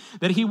man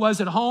that he was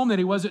at home, that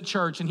he was at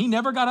church. And he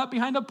never got up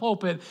behind a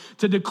pulpit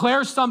to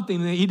declare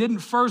something that he didn't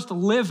first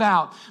live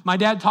out. My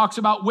dad talks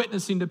about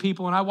witnessing to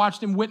people, and I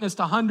watched him witness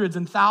to hundreds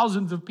and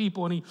thousands of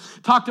people. And he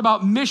talked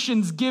about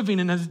missions giving.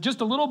 And as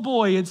just a little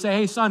boy, he'd say,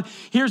 hey, son,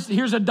 here's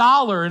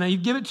 $1. And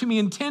he'd give it to me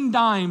in 10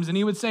 dimes, and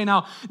he would say,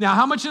 now,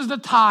 how much is the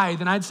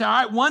tithe? And I'd say, all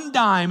right, 1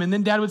 dime. And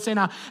then Dad would say,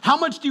 now, how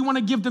much do you want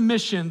to give to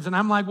missions? And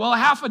I'm like, well,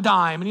 half a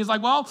dime. And he's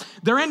like, well,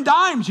 they're in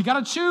dimes. You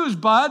got to choose,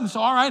 bud. And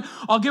so, all right,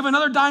 I'll give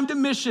another dime to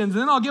missions,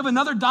 and then I'll give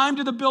another dime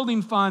to the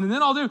building fund, and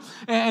then I'll do,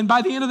 and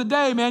by the end of the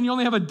day, man, you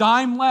only have a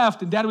dime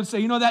left. And Dad would say,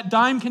 you know, that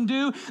dime can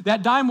do,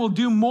 that dime will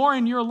do more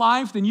in your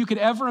life than you could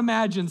ever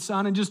imagine,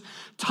 son, and just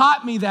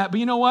taught me that. But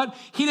you know what?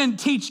 He didn't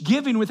teach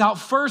giving without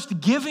first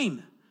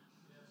giving.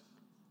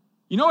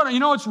 You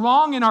know what's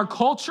wrong in our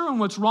culture and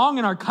what's wrong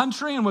in our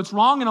country and what's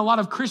wrong in a lot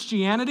of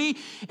Christianity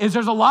is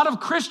there's a lot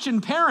of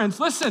Christian parents.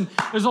 Listen,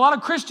 there's a lot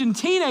of Christian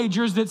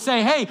teenagers that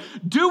say, hey,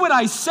 do what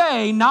I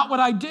say, not what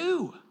I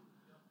do.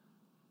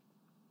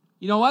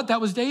 You know what?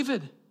 That was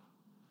David.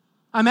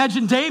 I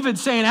imagine David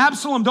saying,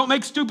 Absalom, don't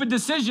make stupid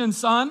decisions,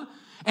 son.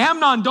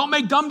 Amnon, don't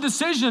make dumb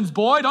decisions,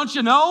 boy, don't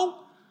you know?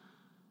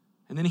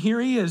 And then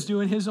here he is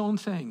doing his own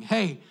thing.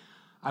 Hey,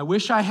 I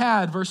wish I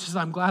had versus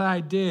I'm glad I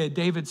did.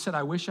 David said,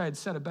 I wish I had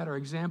set a better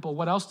example.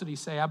 What else did he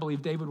say? I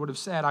believe David would have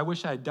said, I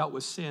wish I had dealt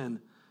with sin.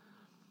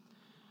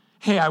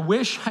 Hey, I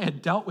wish I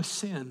had dealt with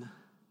sin.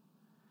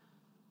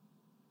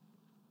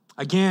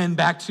 Again,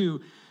 back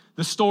to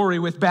the story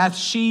with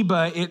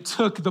Bathsheba, it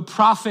took the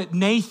prophet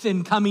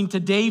Nathan coming to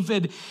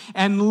David,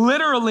 and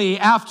literally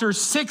after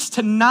 6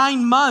 to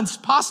 9 months,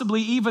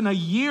 possibly even a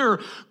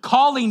year,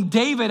 calling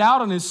David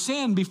out on his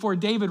sin before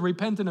David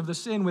repented of the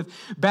sin with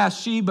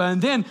Bathsheba. And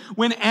then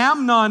when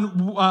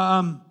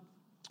Amnon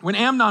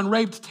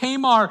raped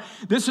Tamar,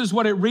 this is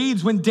what it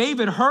reads. When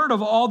David heard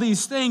of all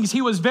these things,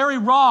 he was very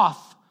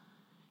wroth.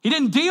 He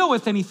didn't deal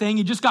with anything.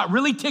 He just got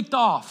really ticked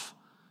off.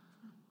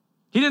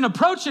 He didn't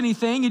approach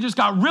anything. He just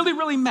got really,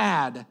 really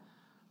mad.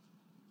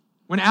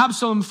 When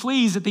Absalom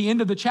flees at the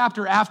end of the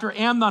chapter after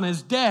Amnon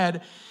is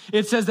dead,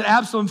 it says that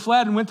Absalom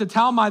fled and went to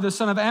Talmai, the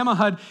son of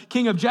Ammihud,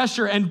 king of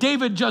Geshur, and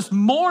David just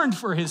mourned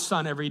for his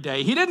son every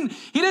day. He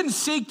didn't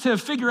seek to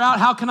figure out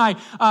how can I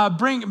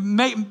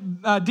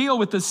deal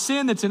with the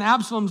sin that's in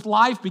Absalom's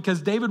life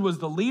because David was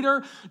the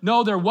leader.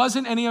 No, there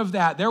wasn't any of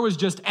that. There was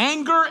just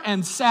anger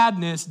and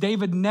sadness.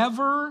 David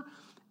never,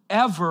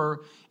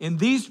 ever in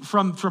these,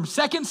 from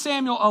 2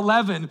 Samuel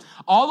 11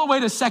 all the way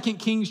to 1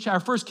 Kings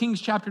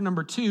chapter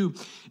number 2,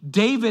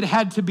 David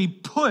had to be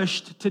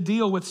pushed to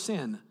deal with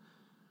sin.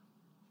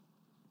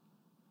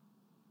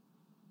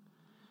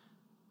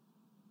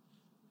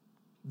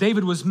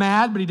 David was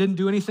mad, but he didn't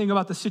do anything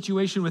about the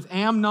situation with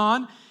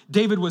Amnon.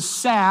 David was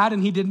sad,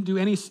 and he didn't do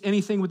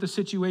anything with the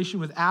situation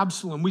with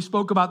Absalom. We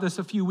spoke about this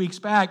a few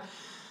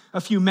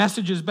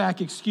messages back,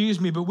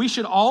 but we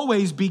should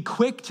always be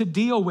quick to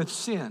deal with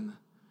sin.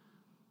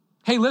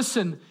 Hey,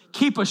 listen,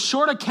 keep a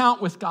short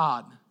account with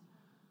God.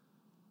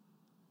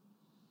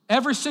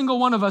 Every single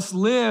one of us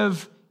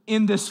live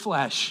in this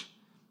flesh.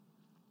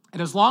 And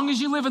as long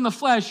as you live in the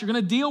flesh, you're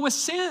going to deal with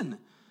sin.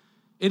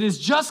 It is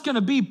just going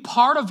to be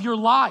part of your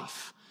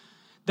life.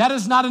 That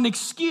is not an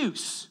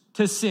excuse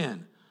to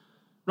sin.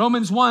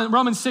 Romans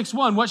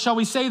 6:1, what shall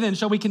we say then?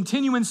 Shall we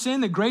continue in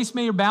sin that grace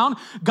may abound?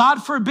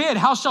 God forbid.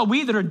 How shall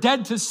we that are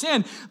dead to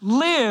sin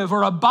live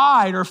or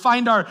abide or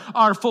find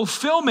our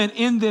fulfillment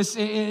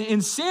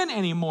in sin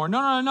anymore?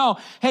 No.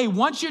 Hey,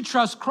 once you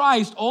trust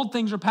Christ, old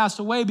things are passed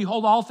away.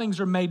 Behold, all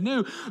things are made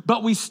new.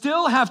 But we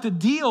still have to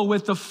deal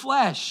with the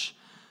flesh.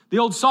 The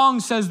old song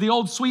says the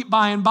old sweet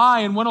by and by,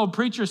 and one old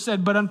preacher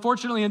said, but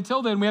unfortunately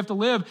until then we have to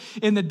live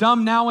in the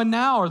dumb now and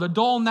now or the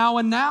dull now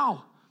and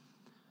now.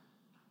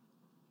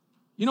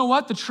 You know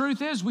what? The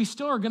truth is we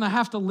still are going to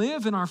have to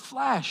live in our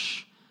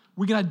flesh.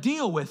 We're going to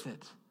deal with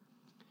it.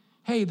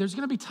 Hey, there's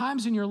going to be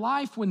times in your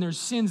life when there's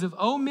sins of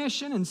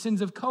omission and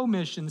sins of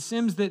commission,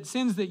 sins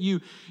that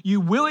you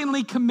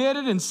willingly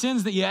committed and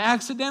sins that you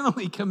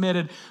accidentally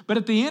committed. But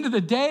at the end of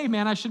the day,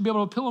 man, I should be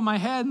able to pillow my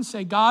head and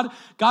say, God,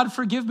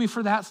 forgive me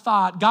for that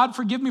thought. God,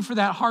 forgive me for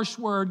that harsh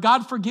word.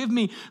 God, forgive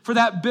me for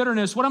that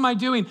bitterness. What am I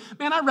doing?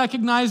 Man, I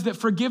recognize that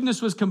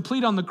forgiveness was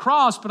complete on the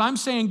cross, but I'm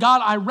saying,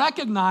 God, I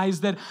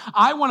recognize that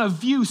I want to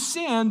view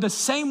sin the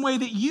same way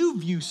that you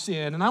view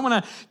sin. And I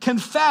want to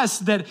confess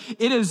that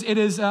it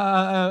is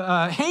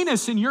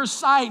heinous in your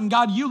sight, and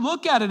God, you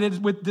look at it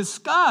with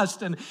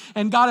disgust, and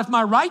God, if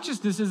my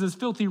righteousness is as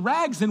filthy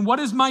rags, then what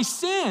is my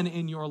sin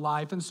in your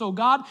life? And so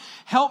God,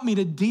 help me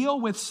to deal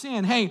with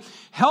sin. Hey,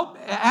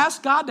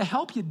 ask God to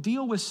help you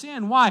deal with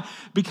sin. Why?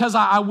 Because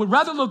I would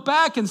rather look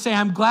back and say,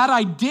 I'm glad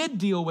I did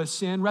deal with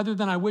sin rather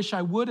than I wish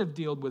I would have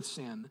dealt with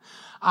sin.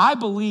 I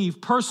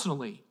believe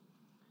that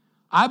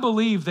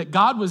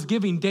God was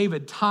giving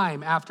David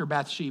time after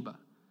Bathsheba.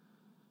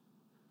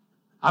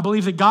 I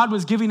believe that God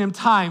was giving him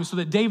time so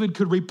that David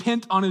could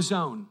repent on his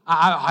own.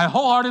 I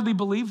wholeheartedly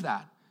believe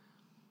that.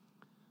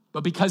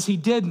 But because he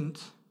didn't,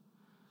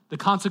 the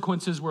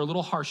consequences were a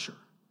little harsher.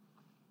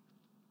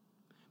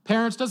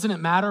 Parents, doesn't it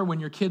matter when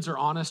your kids are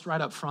honest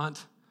right up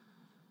front?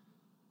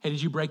 Hey,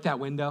 did you break that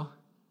window?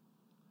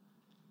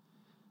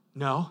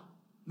 No,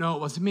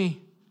 it wasn't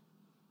me.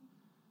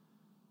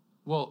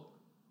 Well,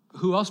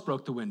 who else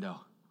broke the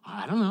window?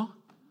 I don't know.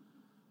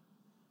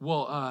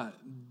 Well,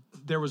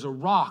 there was a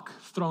rock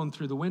thrown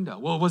through the window.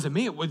 Well, it wasn't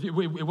me.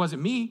 It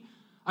wasn't me.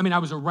 I mean, I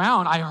was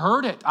around. I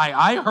heard it.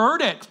 I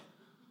heard it.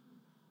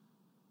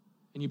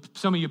 And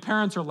some of you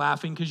parents are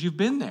laughing because you've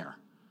been there.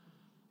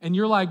 And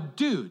you're like,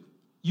 dude,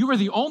 you were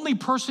the only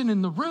person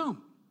in the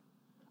room.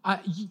 I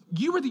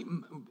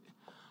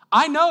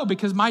know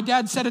because my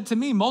dad said it to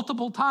me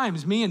multiple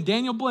times. Me and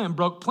Daniel Blim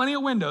broke plenty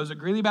of windows at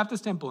Greeley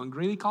Baptist Temple in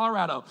Greeley,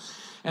 Colorado.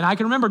 And I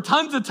can remember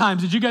tons of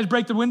times. Did you guys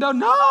break the window?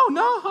 No,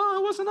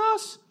 it wasn't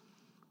us.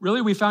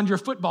 Really? We found your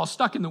football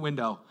stuck in the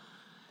window.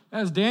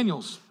 That was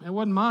Daniel's. It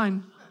wasn't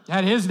mine. It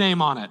had his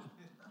name on it.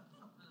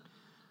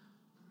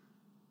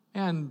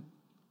 And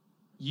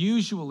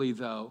usually,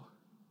 though,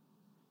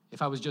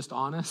 if I was just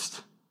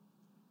honest,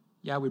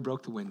 yeah, we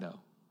broke the window.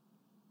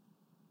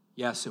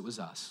 Yes, it was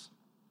us.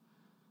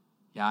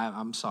 Yeah,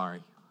 I'm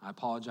sorry. I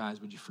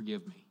apologize. Would you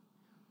forgive me?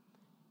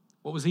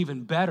 What was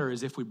even better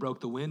is if we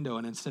broke the window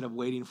and instead of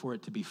waiting for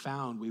it to be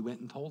found, we went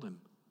and told him.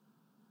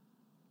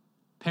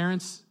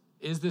 Parents,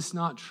 is this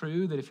not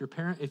true that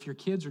if your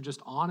kids are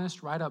just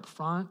honest right up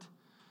front,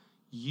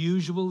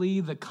 usually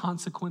the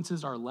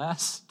consequences are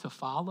less to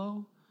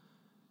follow?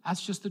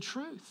 That's just the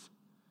truth.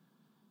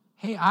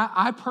 Hey,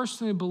 I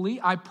personally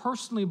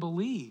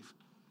believe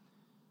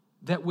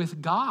that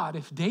with God,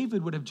 if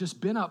David would have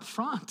just been up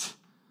front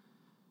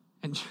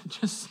and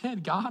just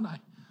said, God,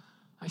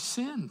 I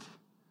sinned.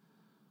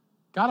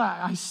 God,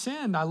 I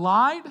sinned. I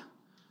lied.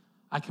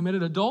 I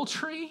committed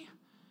adultery.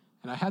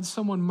 And I had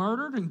someone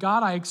murdered. And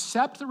God, I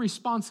accept the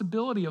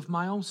responsibility of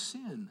my own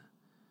sin.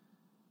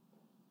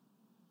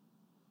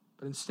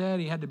 But instead,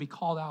 he had to be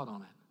called out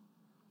on it.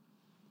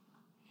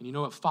 And you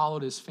know what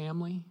followed his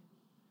family?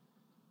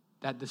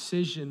 That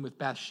decision with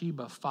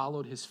Bathsheba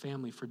followed his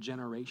family for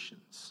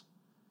generations.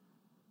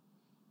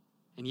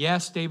 And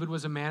yes, David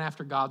was a man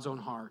after God's own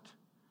heart.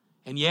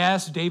 And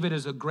yes, David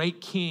is a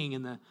great king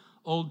in the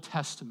Old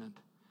Testament.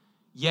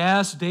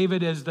 Yes,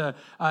 David is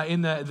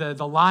in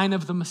the line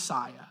of the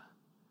Messiah.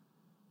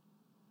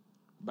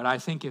 But I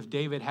think if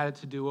David had it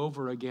to do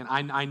over again,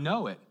 I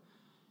know it.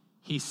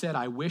 He said,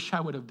 I wish I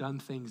would have done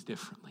things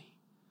differently.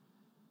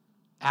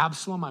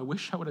 Absalom, I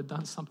wish I would have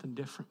done something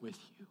different with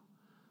you.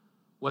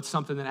 What's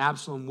something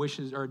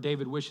that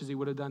David wishes he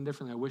would have done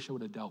differently? I wish I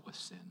would have dealt with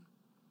sin.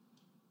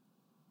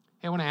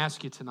 Hey, I want to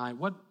ask you tonight,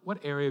 what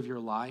area of your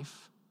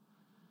life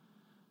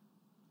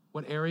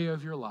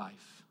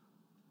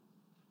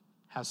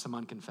has some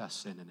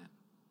unconfessed sin in it?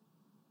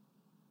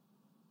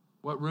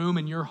 What room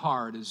in your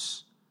heart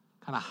is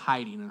kind of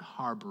hiding and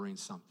harboring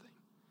something?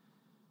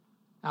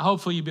 Now,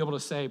 hopefully you'll be able to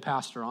say,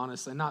 Pastor,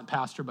 honestly, not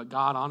Pastor, but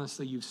God,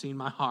 honestly, you've seen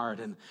my heart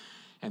and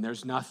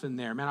there's nothing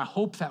there. Man, I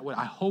hope that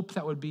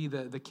would be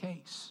the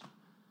case.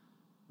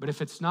 But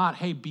if it's not,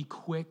 hey, be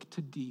quick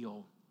to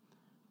deal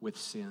with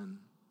sin.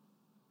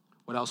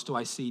 What else do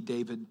I see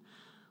David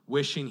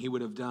wishing he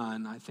would have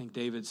done? I think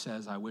David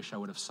says, I wish I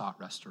would have sought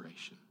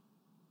restoration.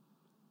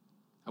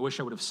 I wish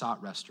I would have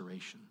sought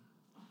restoration.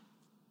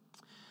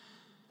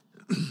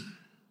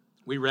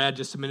 We read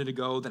just a minute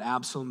ago that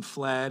Absalom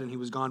fled and he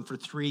was gone for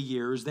 3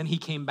 years. Then he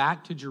came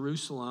back to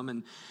Jerusalem,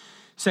 and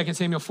 2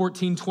 Samuel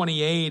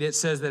 14:28, it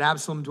says that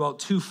Absalom dwelt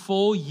 2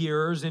 full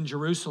years in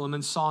Jerusalem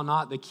and saw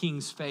not the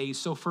king's face.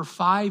 So for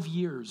 5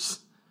 years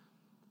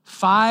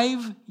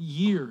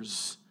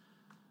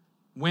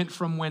went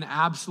from when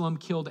Absalom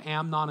killed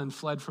Amnon and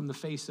fled from the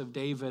face of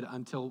David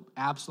until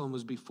Absalom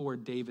was before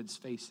David's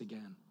face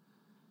again.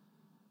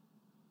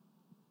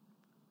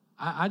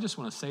 I just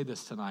want to say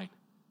this tonight.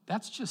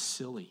 That's just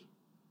silly.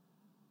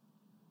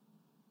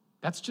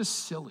 That's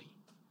just silly.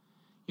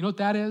 You know what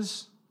that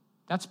is?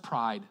 That's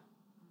pride.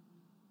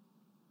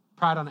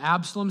 Pride on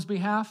Absalom's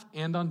behalf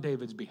and on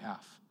David's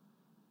behalf.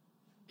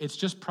 It's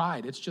just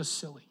pride. It's just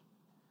silly.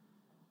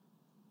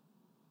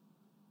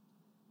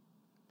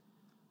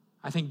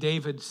 I think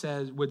David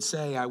would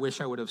say, I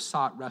wish I would have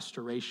sought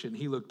restoration.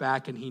 He looked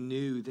back and he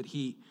knew that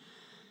he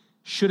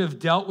should have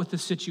dealt with the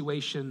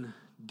situation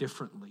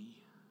differently.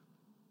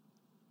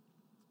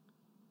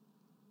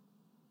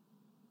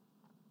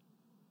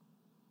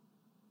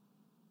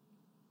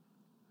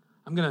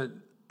 I'm going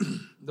to,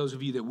 those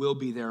of you that will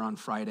be there on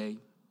Friday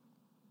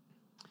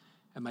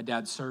at my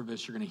dad's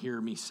service, you're going to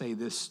hear me say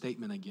this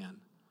statement again.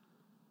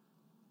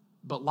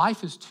 But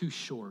life is too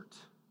short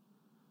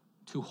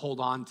to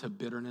hold on to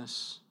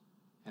bitterness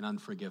and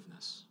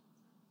unforgiveness.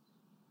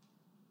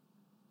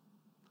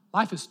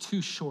 Life is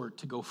too short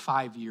to go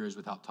 5 years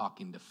without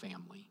talking to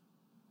family.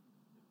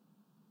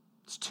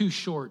 It's too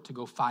short to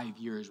go 5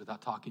 years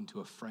without talking to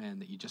a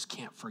friend that you just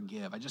can't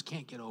forgive. I just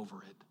can't get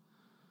over it.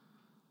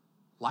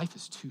 Life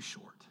is too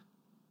short.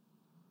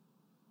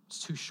 It's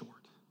too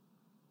short.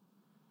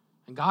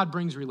 And God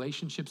brings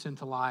relationships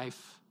into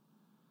life,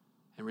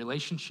 and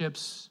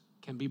relationships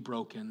can be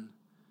broken,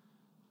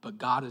 but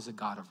God is a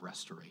God of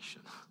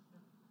restoration.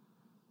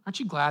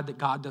 Aren't you glad that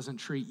God doesn't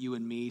treat you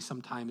and me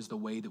sometimes the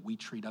way that we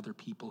treat other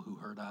people who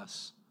hurt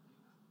us?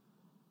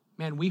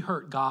 Man, we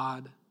hurt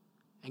God,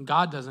 and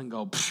God doesn't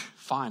go,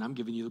 fine, I'm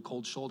giving you the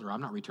cold shoulder.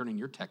 I'm not returning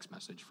your text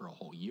message for a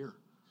whole year.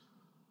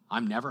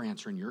 I'm never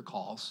answering your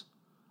calls.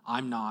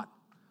 I'm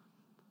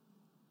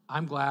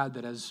glad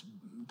that as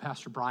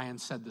Pastor Brian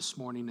said this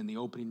morning in the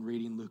opening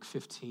reading, Luke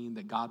 15,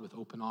 that God with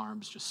open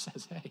arms just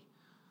says, hey,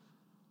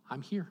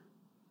 I'm here.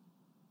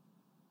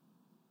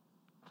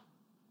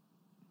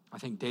 I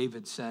think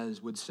David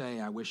would say,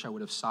 I wish I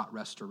would have sought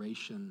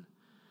restoration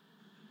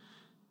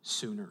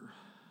sooner.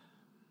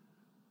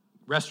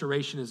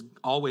 Restoration is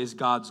always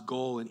God's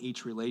goal in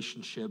each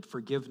relationship.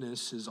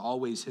 Forgiveness is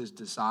always his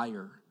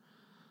desire.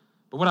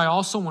 But what I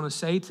also want to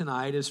say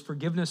tonight is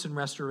forgiveness and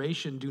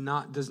restoration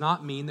does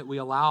not mean that we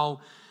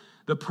allow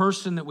the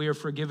person that we are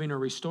forgiving or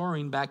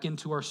restoring back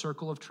into our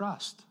circle of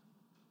trust.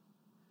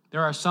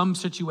 There are some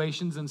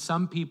situations and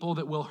some people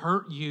that will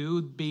hurt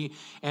you,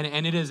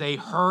 and it is a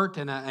hurt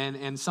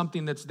and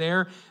something that's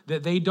there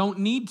that they don't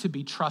need to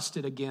be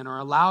trusted again or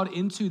allowed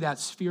into that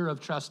sphere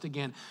of trust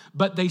again,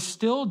 but they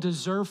still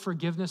deserve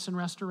forgiveness and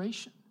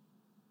restoration.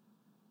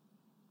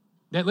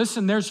 That,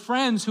 listen, there's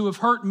friends who have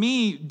hurt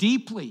me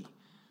deeply.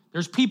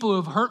 There's people who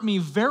have hurt me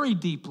very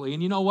deeply,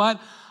 and you know what?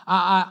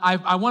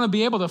 I want to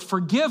be able to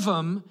forgive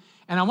them.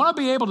 And I want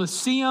to be able to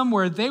see them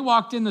where they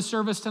walked in the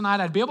service tonight.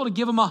 I'd be able to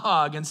give them a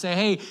hug and say,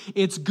 hey,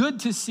 it's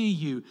good to see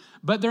you.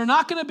 But they're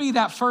not going to be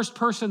that first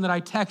person that I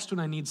text when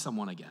I need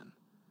someone again.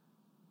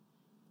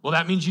 Well,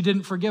 that means you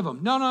didn't forgive them.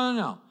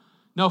 No.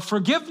 No,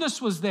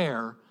 forgiveness was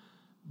there,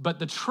 but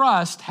the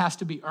trust has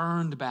to be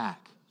earned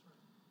back.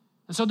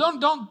 And so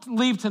don't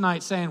leave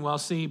tonight saying, well,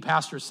 see,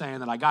 pastor's saying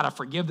that I got to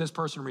forgive this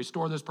person,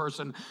 restore this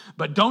person,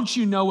 but don't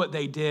you know what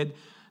they did?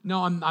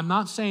 No, I'm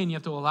not saying you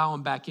have to allow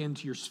them back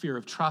into your sphere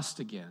of trust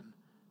again.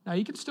 Now,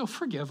 you can still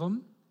forgive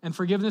them, and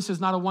forgiveness is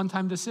not a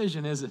one-time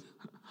decision, is it?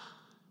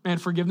 Man,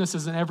 forgiveness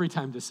is an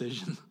every-time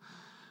decision.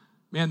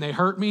 Man, they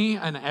hurt me,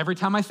 and every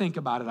time I think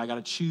about it, I got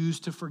to choose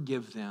to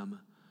forgive them.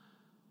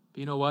 But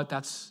you know what?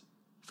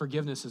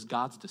 Forgiveness is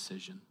God's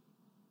decision.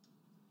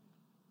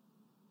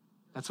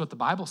 That's what the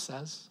Bible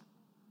says.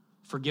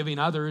 Forgiving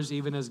others,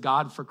 even as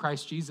God, for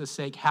Christ Jesus'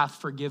 sake, hath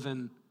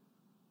forgiven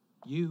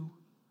you.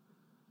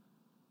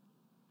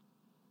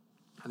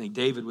 I think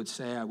David would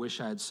say, I wish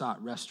I had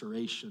sought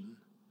restoration.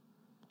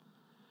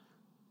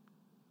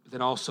 But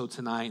then also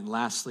tonight, and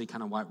lastly,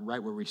 kind of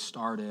right where we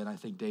started, I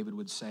think David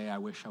would say, I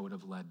wish I would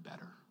have led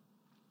better.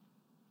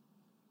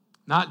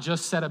 Not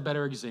just set a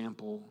better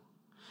example,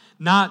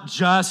 not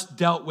just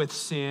dealt with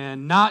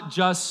sin, not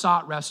just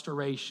sought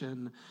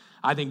restoration.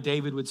 I think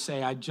David would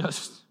say, I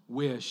just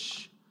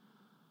wish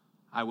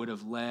I would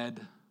have led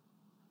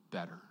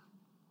better.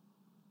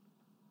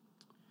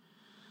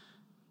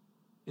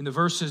 In the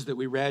verses that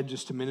we read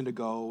just a minute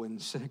ago in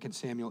 2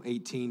 Samuel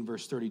 18,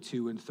 verse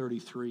 32 and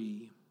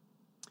 33,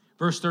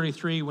 verse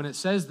 33, when it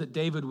says that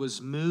David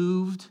was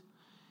moved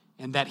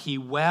and that he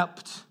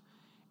wept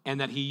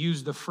and that he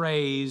used the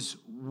phrase,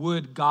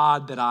 would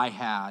God that I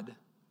had.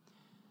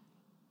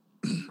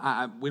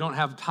 We don't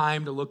have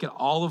time to look at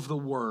all of the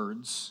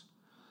words,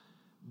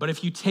 but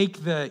if you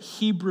take the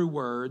Hebrew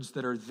words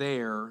that are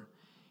there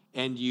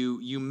and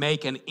you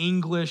make an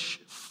English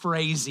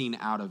phrasing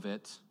out of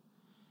it,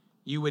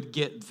 you would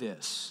get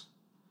this.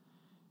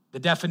 The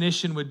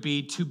definition would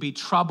be to be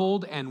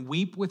troubled and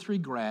weep with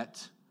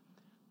regret,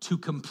 to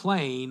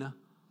complain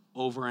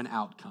over an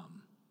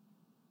outcome.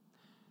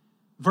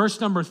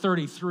 Verse number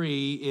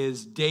 33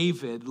 is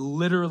David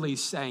literally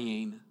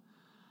saying,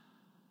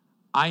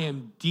 I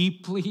am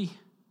deeply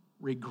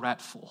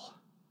regretful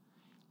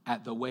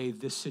at the way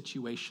this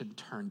situation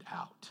turned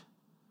out.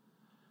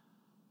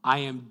 I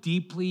am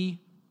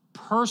deeply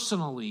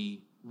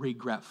personally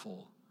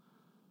regretful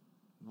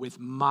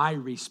with my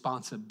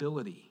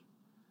responsibility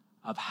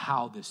of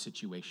how this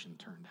situation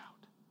turned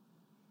out.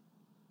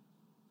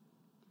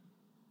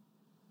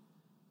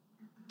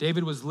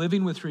 David was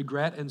living with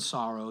regret and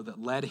sorrow that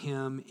led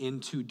him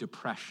into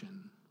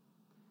depression.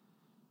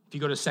 If you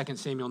go to 2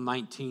 Samuel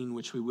 19,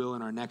 which we will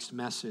in our next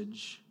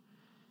message,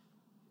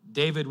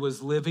 David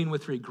was living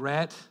with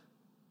regret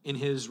in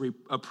his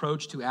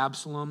approach to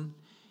Absalom,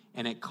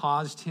 and it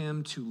caused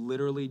him to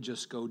literally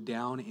just go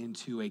down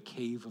into a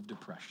cave of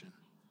depression.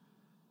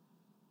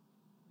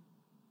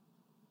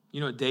 You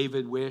know what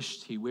David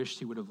wished? He wished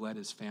he would have led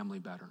his family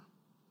better.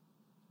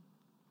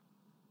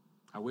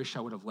 I wish I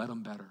would have led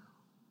them better.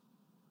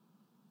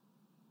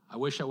 I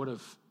wish I would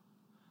have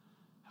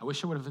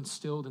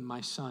instilled in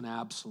my son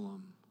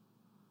Absalom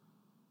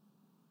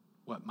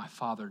what my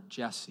father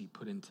Jesse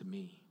put into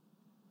me.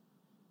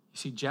 You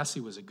see, Jesse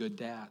was a good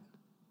dad.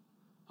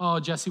 Oh,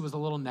 Jesse was a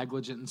little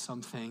negligent in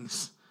some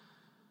things.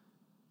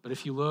 But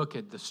if you look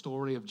at the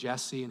story of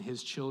Jesse and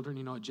his children,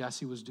 you know what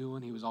Jesse was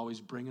doing? He was always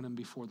bringing them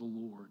before the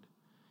Lord.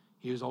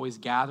 He was always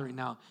gathering.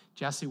 Now,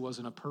 Jesse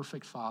wasn't a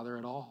perfect father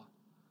at all.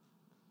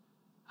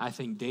 I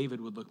think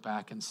David would look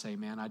back and say,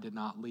 man, I did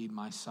not lead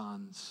my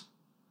sons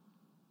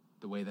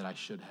the way that I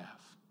should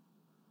have.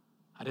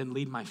 I didn't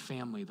lead my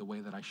family the way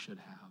that I should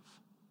have.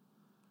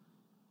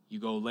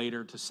 You go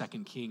later to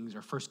 2 Kings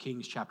or 1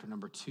 Kings chapter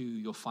number 2,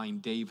 you'll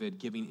find David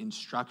giving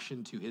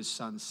instruction to his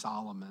son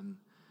Solomon.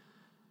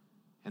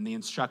 And the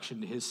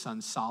instruction to his son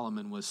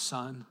Solomon was,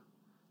 son,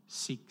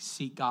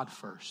 seek God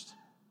first.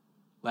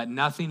 Let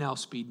nothing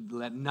else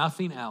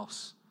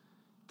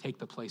take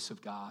the place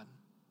of God.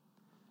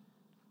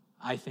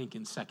 I think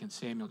in 2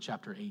 Samuel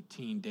chapter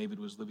 18, David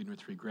was living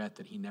with regret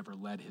that he never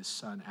led his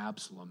son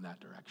Absalom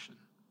that direction.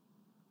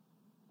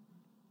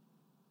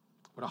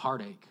 What a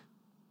heartache.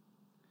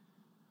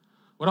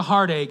 What a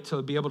heartache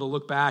to be able to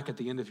look back at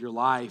the end of your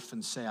life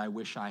and say, I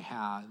wish I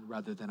had,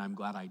 rather than I'm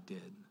glad I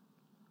did.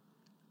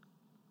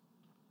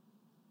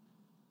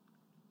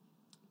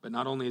 But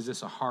not only is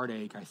this a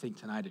heartache, I think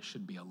tonight it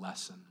should be a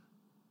lesson.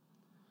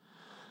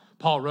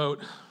 Paul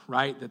wrote,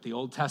 right, that the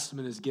Old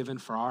Testament is given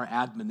for our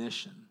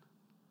admonition.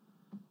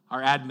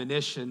 Our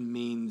admonition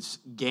means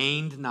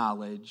gained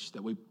knowledge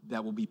that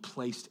will be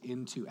placed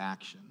into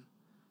action.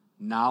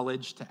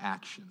 Knowledge to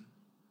action.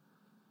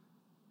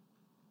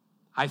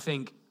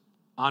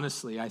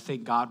 Honestly, I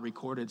think God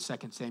recorded 2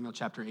 Samuel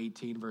chapter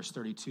 18, verse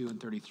 32 and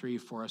 33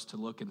 for us to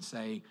look and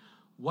say,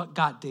 what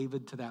got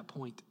David to that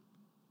point?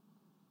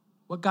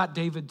 What got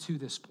David to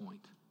this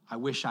point? I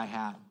wish I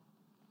had.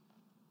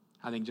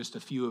 I think just a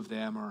few of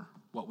them are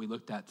what we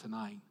looked at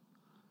tonight.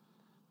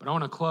 But I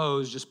want to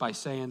close just by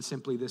saying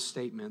simply this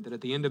statement, that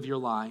at the end of your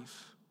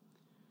life,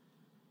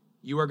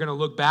 you are going to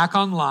look back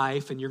on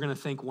life and you're going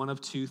to think one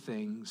of two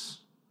things.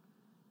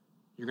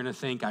 You're going to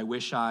think, I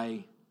wish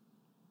I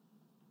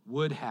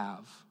would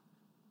have,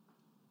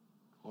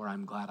 or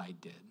I'm glad I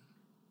did.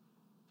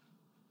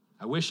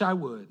 I wish I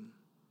would.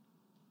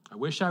 I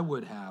wish I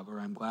would have, or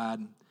I'm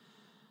glad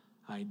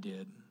I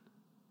did.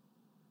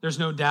 There's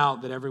no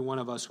doubt that every one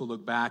of us will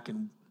look back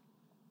and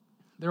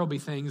there will be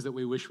things that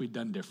we wish we'd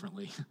done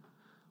differently.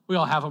 We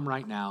all have them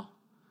right now.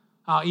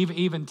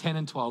 Even 10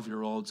 and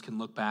 12-year-olds can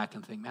look back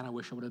and think, man, I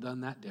wish I would have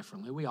done that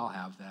differently. We all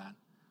have that.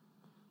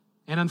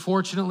 And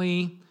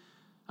unfortunately,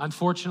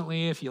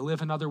 if you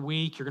live another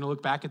week, you're going to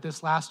look back at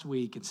this last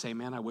week and say,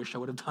 man, I wish I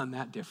would have done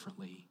that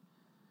differently.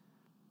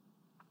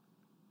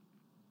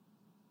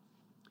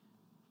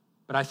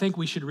 But I think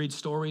we should read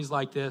stories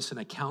like this and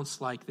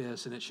accounts like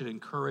this, and it should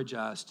encourage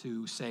us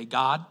to say,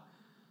 God,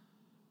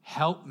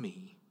 help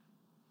me.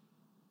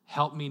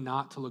 Help me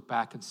not to look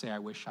back and say, I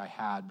wish I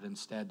had, but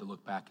instead to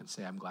look back and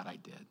say, I'm glad I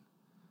did.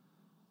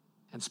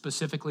 And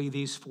specifically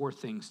these four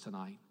things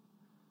tonight.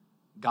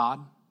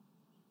 God,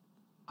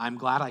 I'm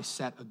glad I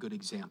set a good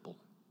example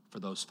for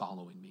those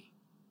following me.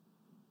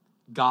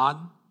 God,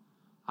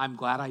 I'm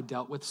glad I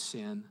dealt with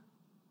sin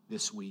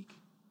this week,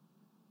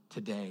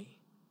 today.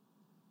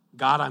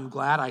 God, I'm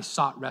glad I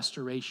sought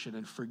restoration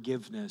and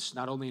forgiveness,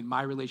 not only in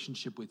my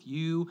relationship with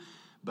you,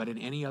 but in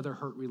any other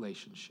hurt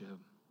relationship.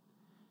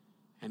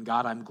 And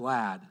God, I'm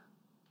glad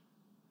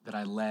that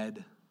I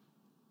led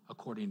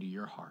according to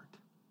your heart.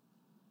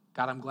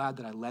 God, I'm glad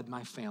that I led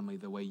my family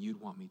the way you'd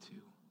want me to.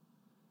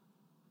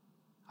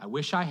 I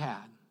wish I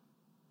had,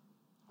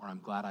 or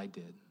I'm glad I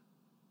did.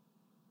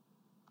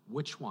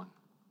 Which one?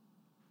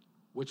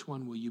 Which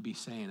one will you be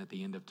saying at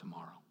the end of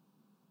tomorrow?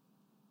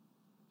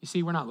 You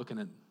see, we're not looking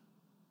at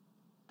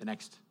the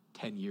next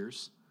 10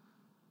 years.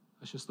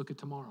 Let's just look at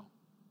tomorrow.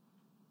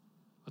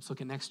 Let's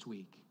look at next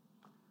week.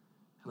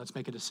 And let's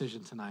make a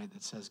decision tonight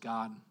that says,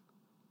 God,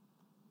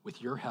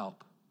 with your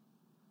help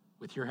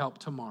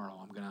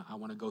tomorrow, I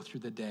want to go through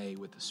the day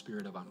with the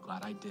spirit of I'm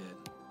glad I did,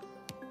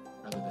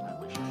 rather than I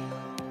wish I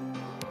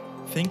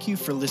had. Thank you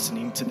for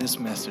listening to this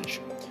message.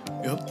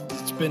 We hope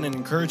it's been an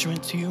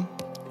encouragement to you.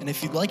 And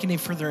if you'd like any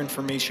further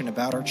information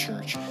about our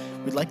church,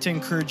 we'd like to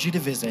encourage you to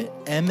visit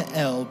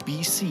mlbc.church.